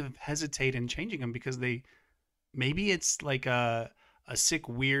 they kind of hesitate in changing them because maybe it's like a sick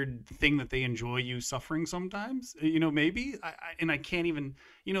weird thing that they enjoy you suffering sometimes, maybe and I can't even,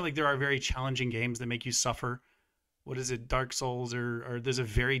 like there are very challenging games that make you suffer. What is it, Dark Souls, or there's a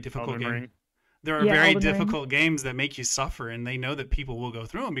very difficult Elden game. Ring. There are Yeah, very Elden Ring. difficult games that make you suffer, and they know that people will go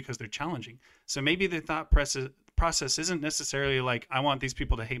through them because they're challenging. So maybe the thought process isn't necessarily like, I want these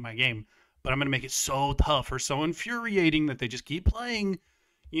people to hate my game, but I'm going to make it so tough or so infuriating that they just keep playing,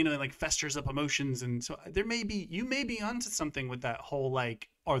 like festers up emotions. And so you may be onto something with that whole, like,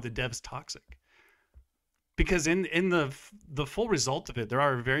 are the devs toxic? Because in the full result of it, there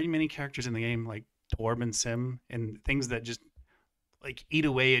are very many characters in the game like Torb and Sim and things that just like eat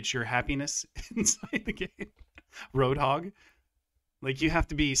away at your happiness inside the game. Roadhog, like you have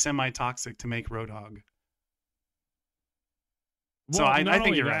to be semi-toxic to make Roadhog. Well, So I not think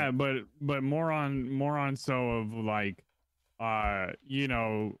only you're that, right. but more on so of like,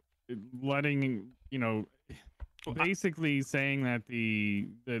 letting Well, basically saying that the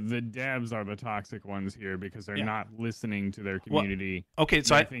devs are the toxic ones here because they're yeah. not listening to their Well, community. okay,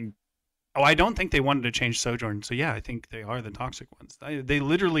 so I think. Oh, I don't think they wanted to change Sojourn. So yeah, I think they are the toxic ones. They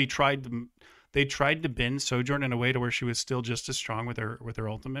literally tried to. They tried to bend Sojourn in a way to where she was still just as strong with her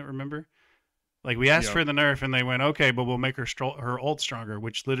ultimate. Remember, like we asked Yep. for the nerf, and they went, "Okay, but we'll make her ult stronger,"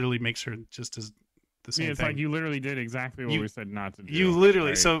 which literally makes her just as the same Yeah, it's thing. like you literally did exactly what we said not to do. You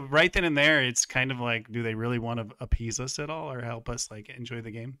literally, right? so right then and there, it's kind of like, do they really want to appease us at all or help us like enjoy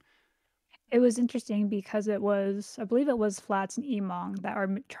the game? It was interesting because I believe it was Flats and Emong that are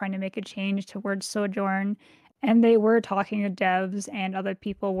trying to make a change towards Sojourn, and they were talking to devs and other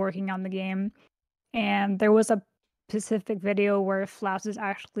people working on the game. And there was a specific video where Flats is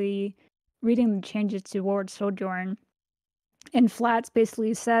actually reading the changes towards Sojourn, and Flats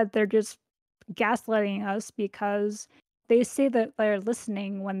basically said they're just gaslighting us because they say that they're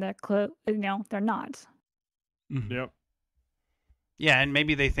listening when they're not. Mm-hmm. Yep. Yeah, and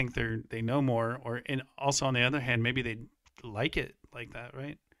maybe they think they know more, and also on the other hand, maybe they like it like that,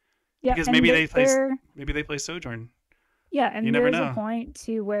 right? Yeah, Because and maybe they play Sojourn. yeah, You and never there's a know. point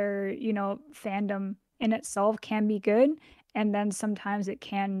to where, fandom in itself can be good, and then sometimes it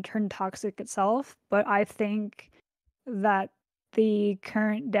can turn toxic itself. But I think that the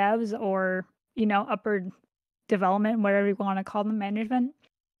current devs or, upper development, whatever you want to call them, management,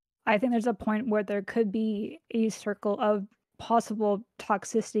 I think there's a point where there could be a circle of possible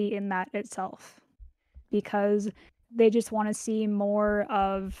toxicity in that itself because they just want to see more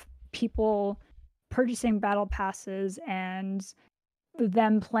of people purchasing battle passes and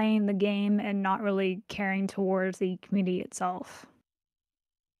them playing the game and not really caring towards the community itself.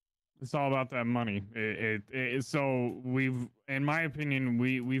 It's all about that money. So in my opinion,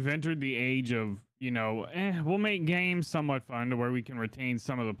 we've entered the age of we'll make games somewhat fun to where we can retain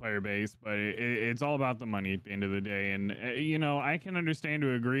some of the player base, but it's all about the money at the end of the day. And I can understand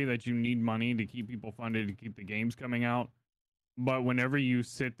to agree that you need money to keep people funded to keep the games coming out. But whenever you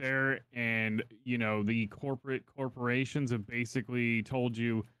sit there and the corporations have basically told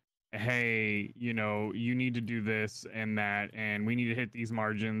you, hey, you need to do this and that, and we need to hit these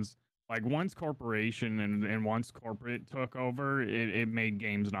margins. Like once corporation and once corporate took over, it made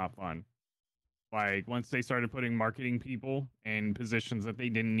games not fun. Like once they started putting marketing people in positions that they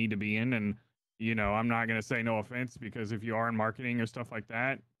didn't need to be in, and I'm not gonna say no offense, because if you are in marketing or stuff like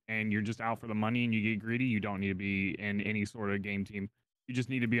that, and you're just out for the money and you get greedy, you don't need to be in any sort of game team. You just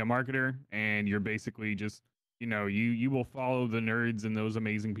need to be a marketer, and you're basically just you will follow the nerds and those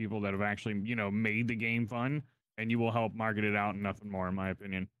amazing people that have actually made the game fun, and you will help market it out and nothing more, in my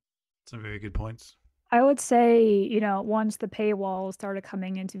opinion. Some very good points. I would say, once the paywall started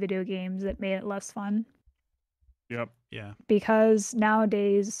coming into video games, it made it less fun. Yep. Yeah. Because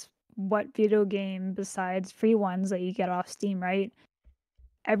nowadays, what video game besides free ones that you get off Steam, right?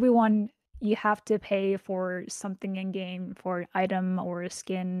 Everyone, you have to pay for something in game, for an item or a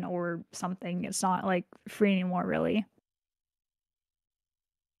skin or something. It's not like free anymore, really.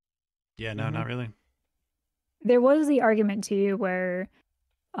 Yeah, no, not really. There was the argument too where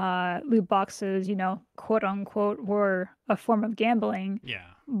loot boxes, quote unquote, were a form of gambling. Yeah.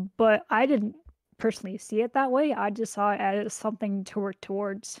 But I didn't personally see it that way. I just saw it as something to work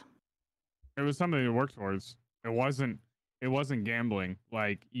towards. It was something to work towards. It wasn't gambling.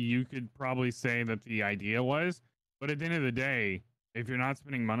 Like you could probably say that the idea was, but at the end of the day, if you're not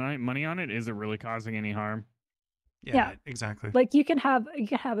spending money on it, is it really causing any harm? Yeah, exactly. Like you can have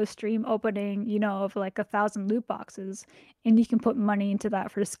a stream opening, of like 1,000 loot boxes, and you can put money into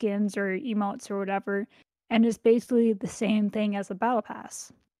that for skins or emotes or whatever, and it's basically the same thing as a battle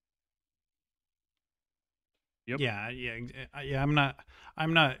pass. Yep. Yeah.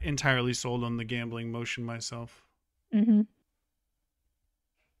 I'm not entirely sold on the gambling motion myself. Mm-hmm.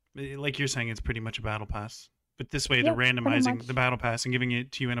 Like you're saying, it's pretty much a battle pass. But this way, Yep, they're randomizing the battle pass and giving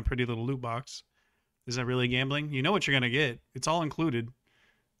it to you in a pretty little loot box. Is that really gambling? You know what you're going to get. It's all included.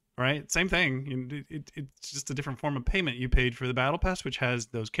 Right? Same thing. It's just a different form of payment. You paid for the battle pass, which has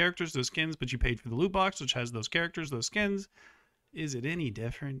those characters, those skins, but you paid for the loot box, which has those characters, those skins. Is it any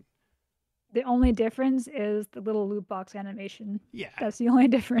different? The only difference is the little loot box animation. Yeah. That's the only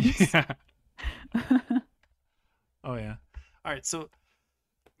difference. Yeah. Oh, yeah. All right. So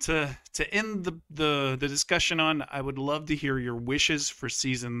to end the discussion on, I would love to hear your wishes for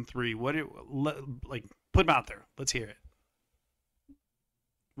season 3. Put them out there. Let's hear it.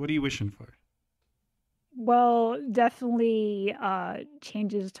 What are you wishing for? Well, definitely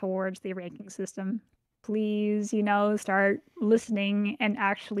changes towards the ranking system. Please, start listening and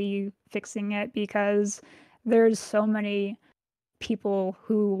actually fixing it, because there's so many people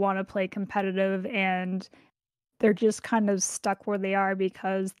who want to play competitive and they're just kind of stuck where they are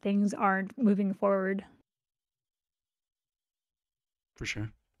because things aren't moving forward. For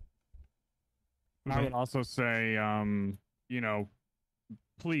sure. I would also say,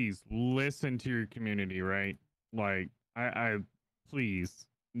 please listen to your community, right? Like, I please,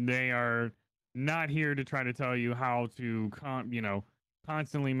 they are not here to try to tell you how to,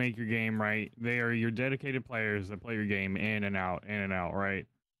 constantly make your game right. They are your dedicated players that play your game in and out, right?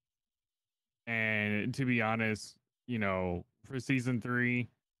 And to be honest, for season 3,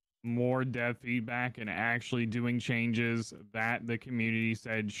 more dev feedback and actually doing changes that the community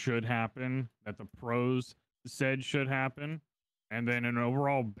said should happen, that the pros said should happen, and then an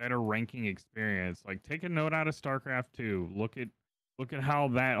overall better ranking experience. Like, take a note out of StarCraft 2. Look at how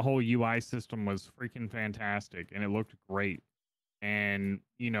that whole UI system was freaking fantastic, and it looked great. And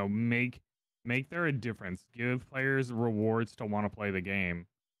make there a difference. Give players rewards to want to play the game.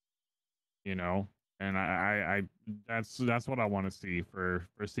 And I that's what I want to see for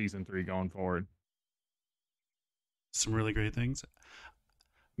season 3 going forward. Some really great things.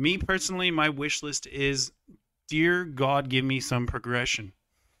 Me personally, my wish list is, dear God, give me some progression.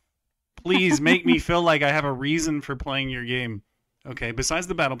 Please make me feel like I have a reason for playing your game. Okay, besides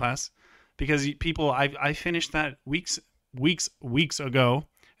the battle pass, because people, I finished that weeks ago,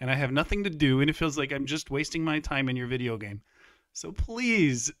 and I have nothing to do, and it feels like I'm just wasting my time in your video game. So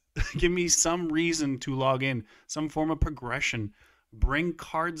please give me some reason to log in, some form of progression. Bring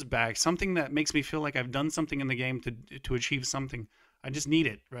cards back, something that makes me feel like I've done something in the game to achieve something. I just need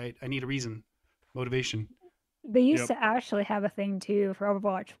it, right? I need a reason, motivation. They used to actually have a thing too for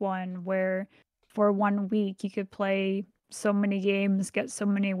Overwatch 1 where for 1 week you could play so many games, get so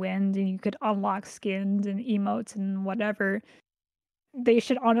many wins, and you could unlock skins and emotes and whatever. They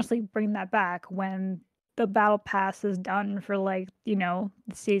should honestly bring that back when the battle pass is done for the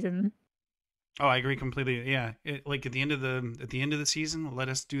season. Oh, I agree completely. Yeah, like at the end of the season, let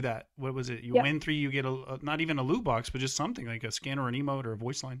us do that. What was it? You win 3, you get a not even a loot box, but just something like a skin or an emote or a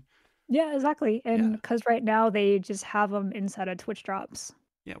voice line. Yeah, exactly. And because right now they just have them inside of Twitch drops.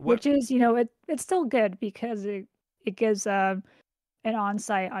 Yeah. What? which is it's still good because it gives an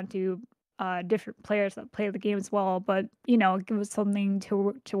on-site onto different players that play the game as well. But it gives something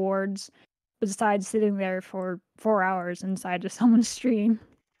towards besides sitting there for 4 hours inside of someone's stream.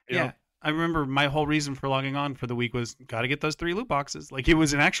 Yeah. Yep. I remember my whole reason for logging on for the week was got to get those 3 loot boxes. Like it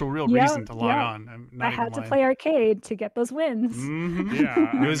was an actual real Yeah, reason to log yeah. on. I'm I not even had to lying. play arcade to get those wins. Mm-hmm.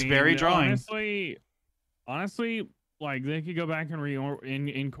 Yeah, It I was very mean, drawing. honestly, like they could go back and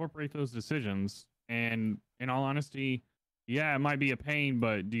incorporate those decisions. And in all honesty, yeah, it might be a pain,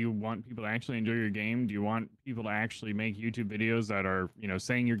 but do you want people to actually enjoy your game? Do you want people to actually make YouTube videos that are,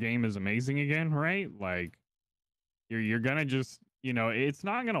 saying your game is amazing again, right? Like you're gonna just, it's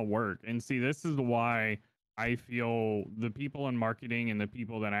not gonna work. And see, this is why I feel the people in marketing and the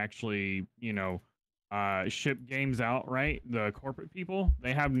people that actually, ship games out, right? The corporate people,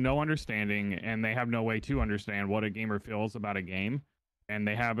 they have no understanding and they have no way to understand what a gamer feels about a game. And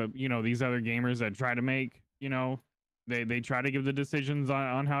they have these other gamers that try to make, they try to give the decisions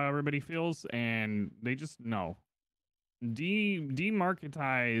on how everybody feels, and they just no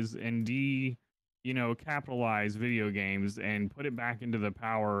demarketize and capitalize video games and put it back into the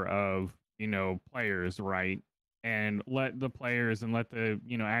power of players, right? And let the players and let the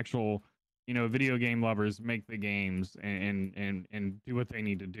actual video game lovers make the games and do what they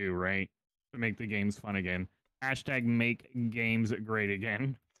need to do, right, to make the games fun again. Hashtag make games great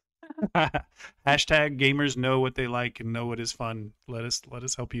again. Hashtag gamers know what they like and know what is fun. Let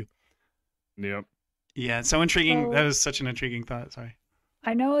us help you. Yep. Yeah, so intriguing. That So was such an intriguing thought. Sorry.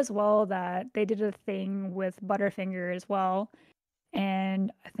 I know as well that they did a thing with Butterfinger as well.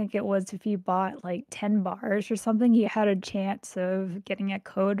 And I think it was if you bought like 10 bars or something, you had a chance of getting a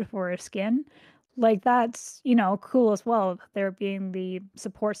code for a skin. Like that's, cool as well, there being the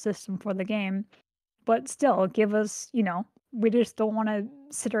support system for the game. But still, give us, we just don't want to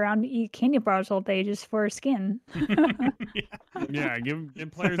sit around and eat candy bars all day just for a skin. Yeah, give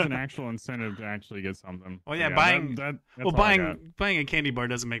players an actual incentive to actually get something. Well, So yeah, yeah, buying that's well all I got. buying a candy bar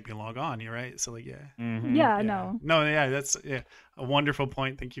doesn't make me log on. You're right. So like, yeah, Yeah, yeah, no. no, yeah, that's a wonderful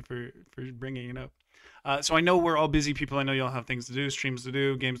point. Thank you for bringing it up. So I know we're all busy people. I know y'all have things to do, streams to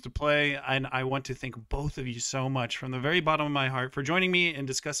do, games to play, and I want to thank both of you so much from the very bottom of my heart for joining me and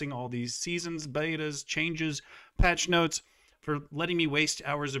discussing all these seasons, betas, changes, patch notes, for letting me waste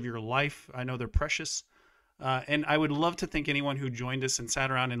hours of your life. I know they're precious. And I would love to thank anyone who joined us and sat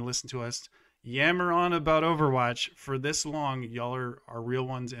around and listened to us yammer on about Overwatch for this long. Y'all are real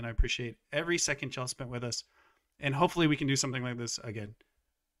ones, and I appreciate every second y'all spent with us. And hopefully we can do something like this again.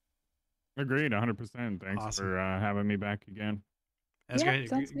 Agreed, 100%. Thanks Awesome. for having me back again. That's Yeah, great.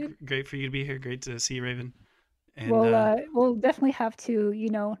 sounds good. Great for you to be here. Great to see you, Raven. And We'll definitely have to,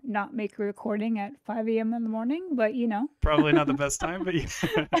 not make a recording at 5 a.m. in the morning, but probably not the best time, but yeah.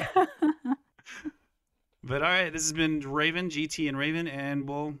 But all right, this has been Raven, GT, and Raven, and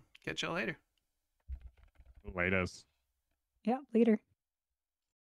we'll catch y'all later. Latest. Yeah, later.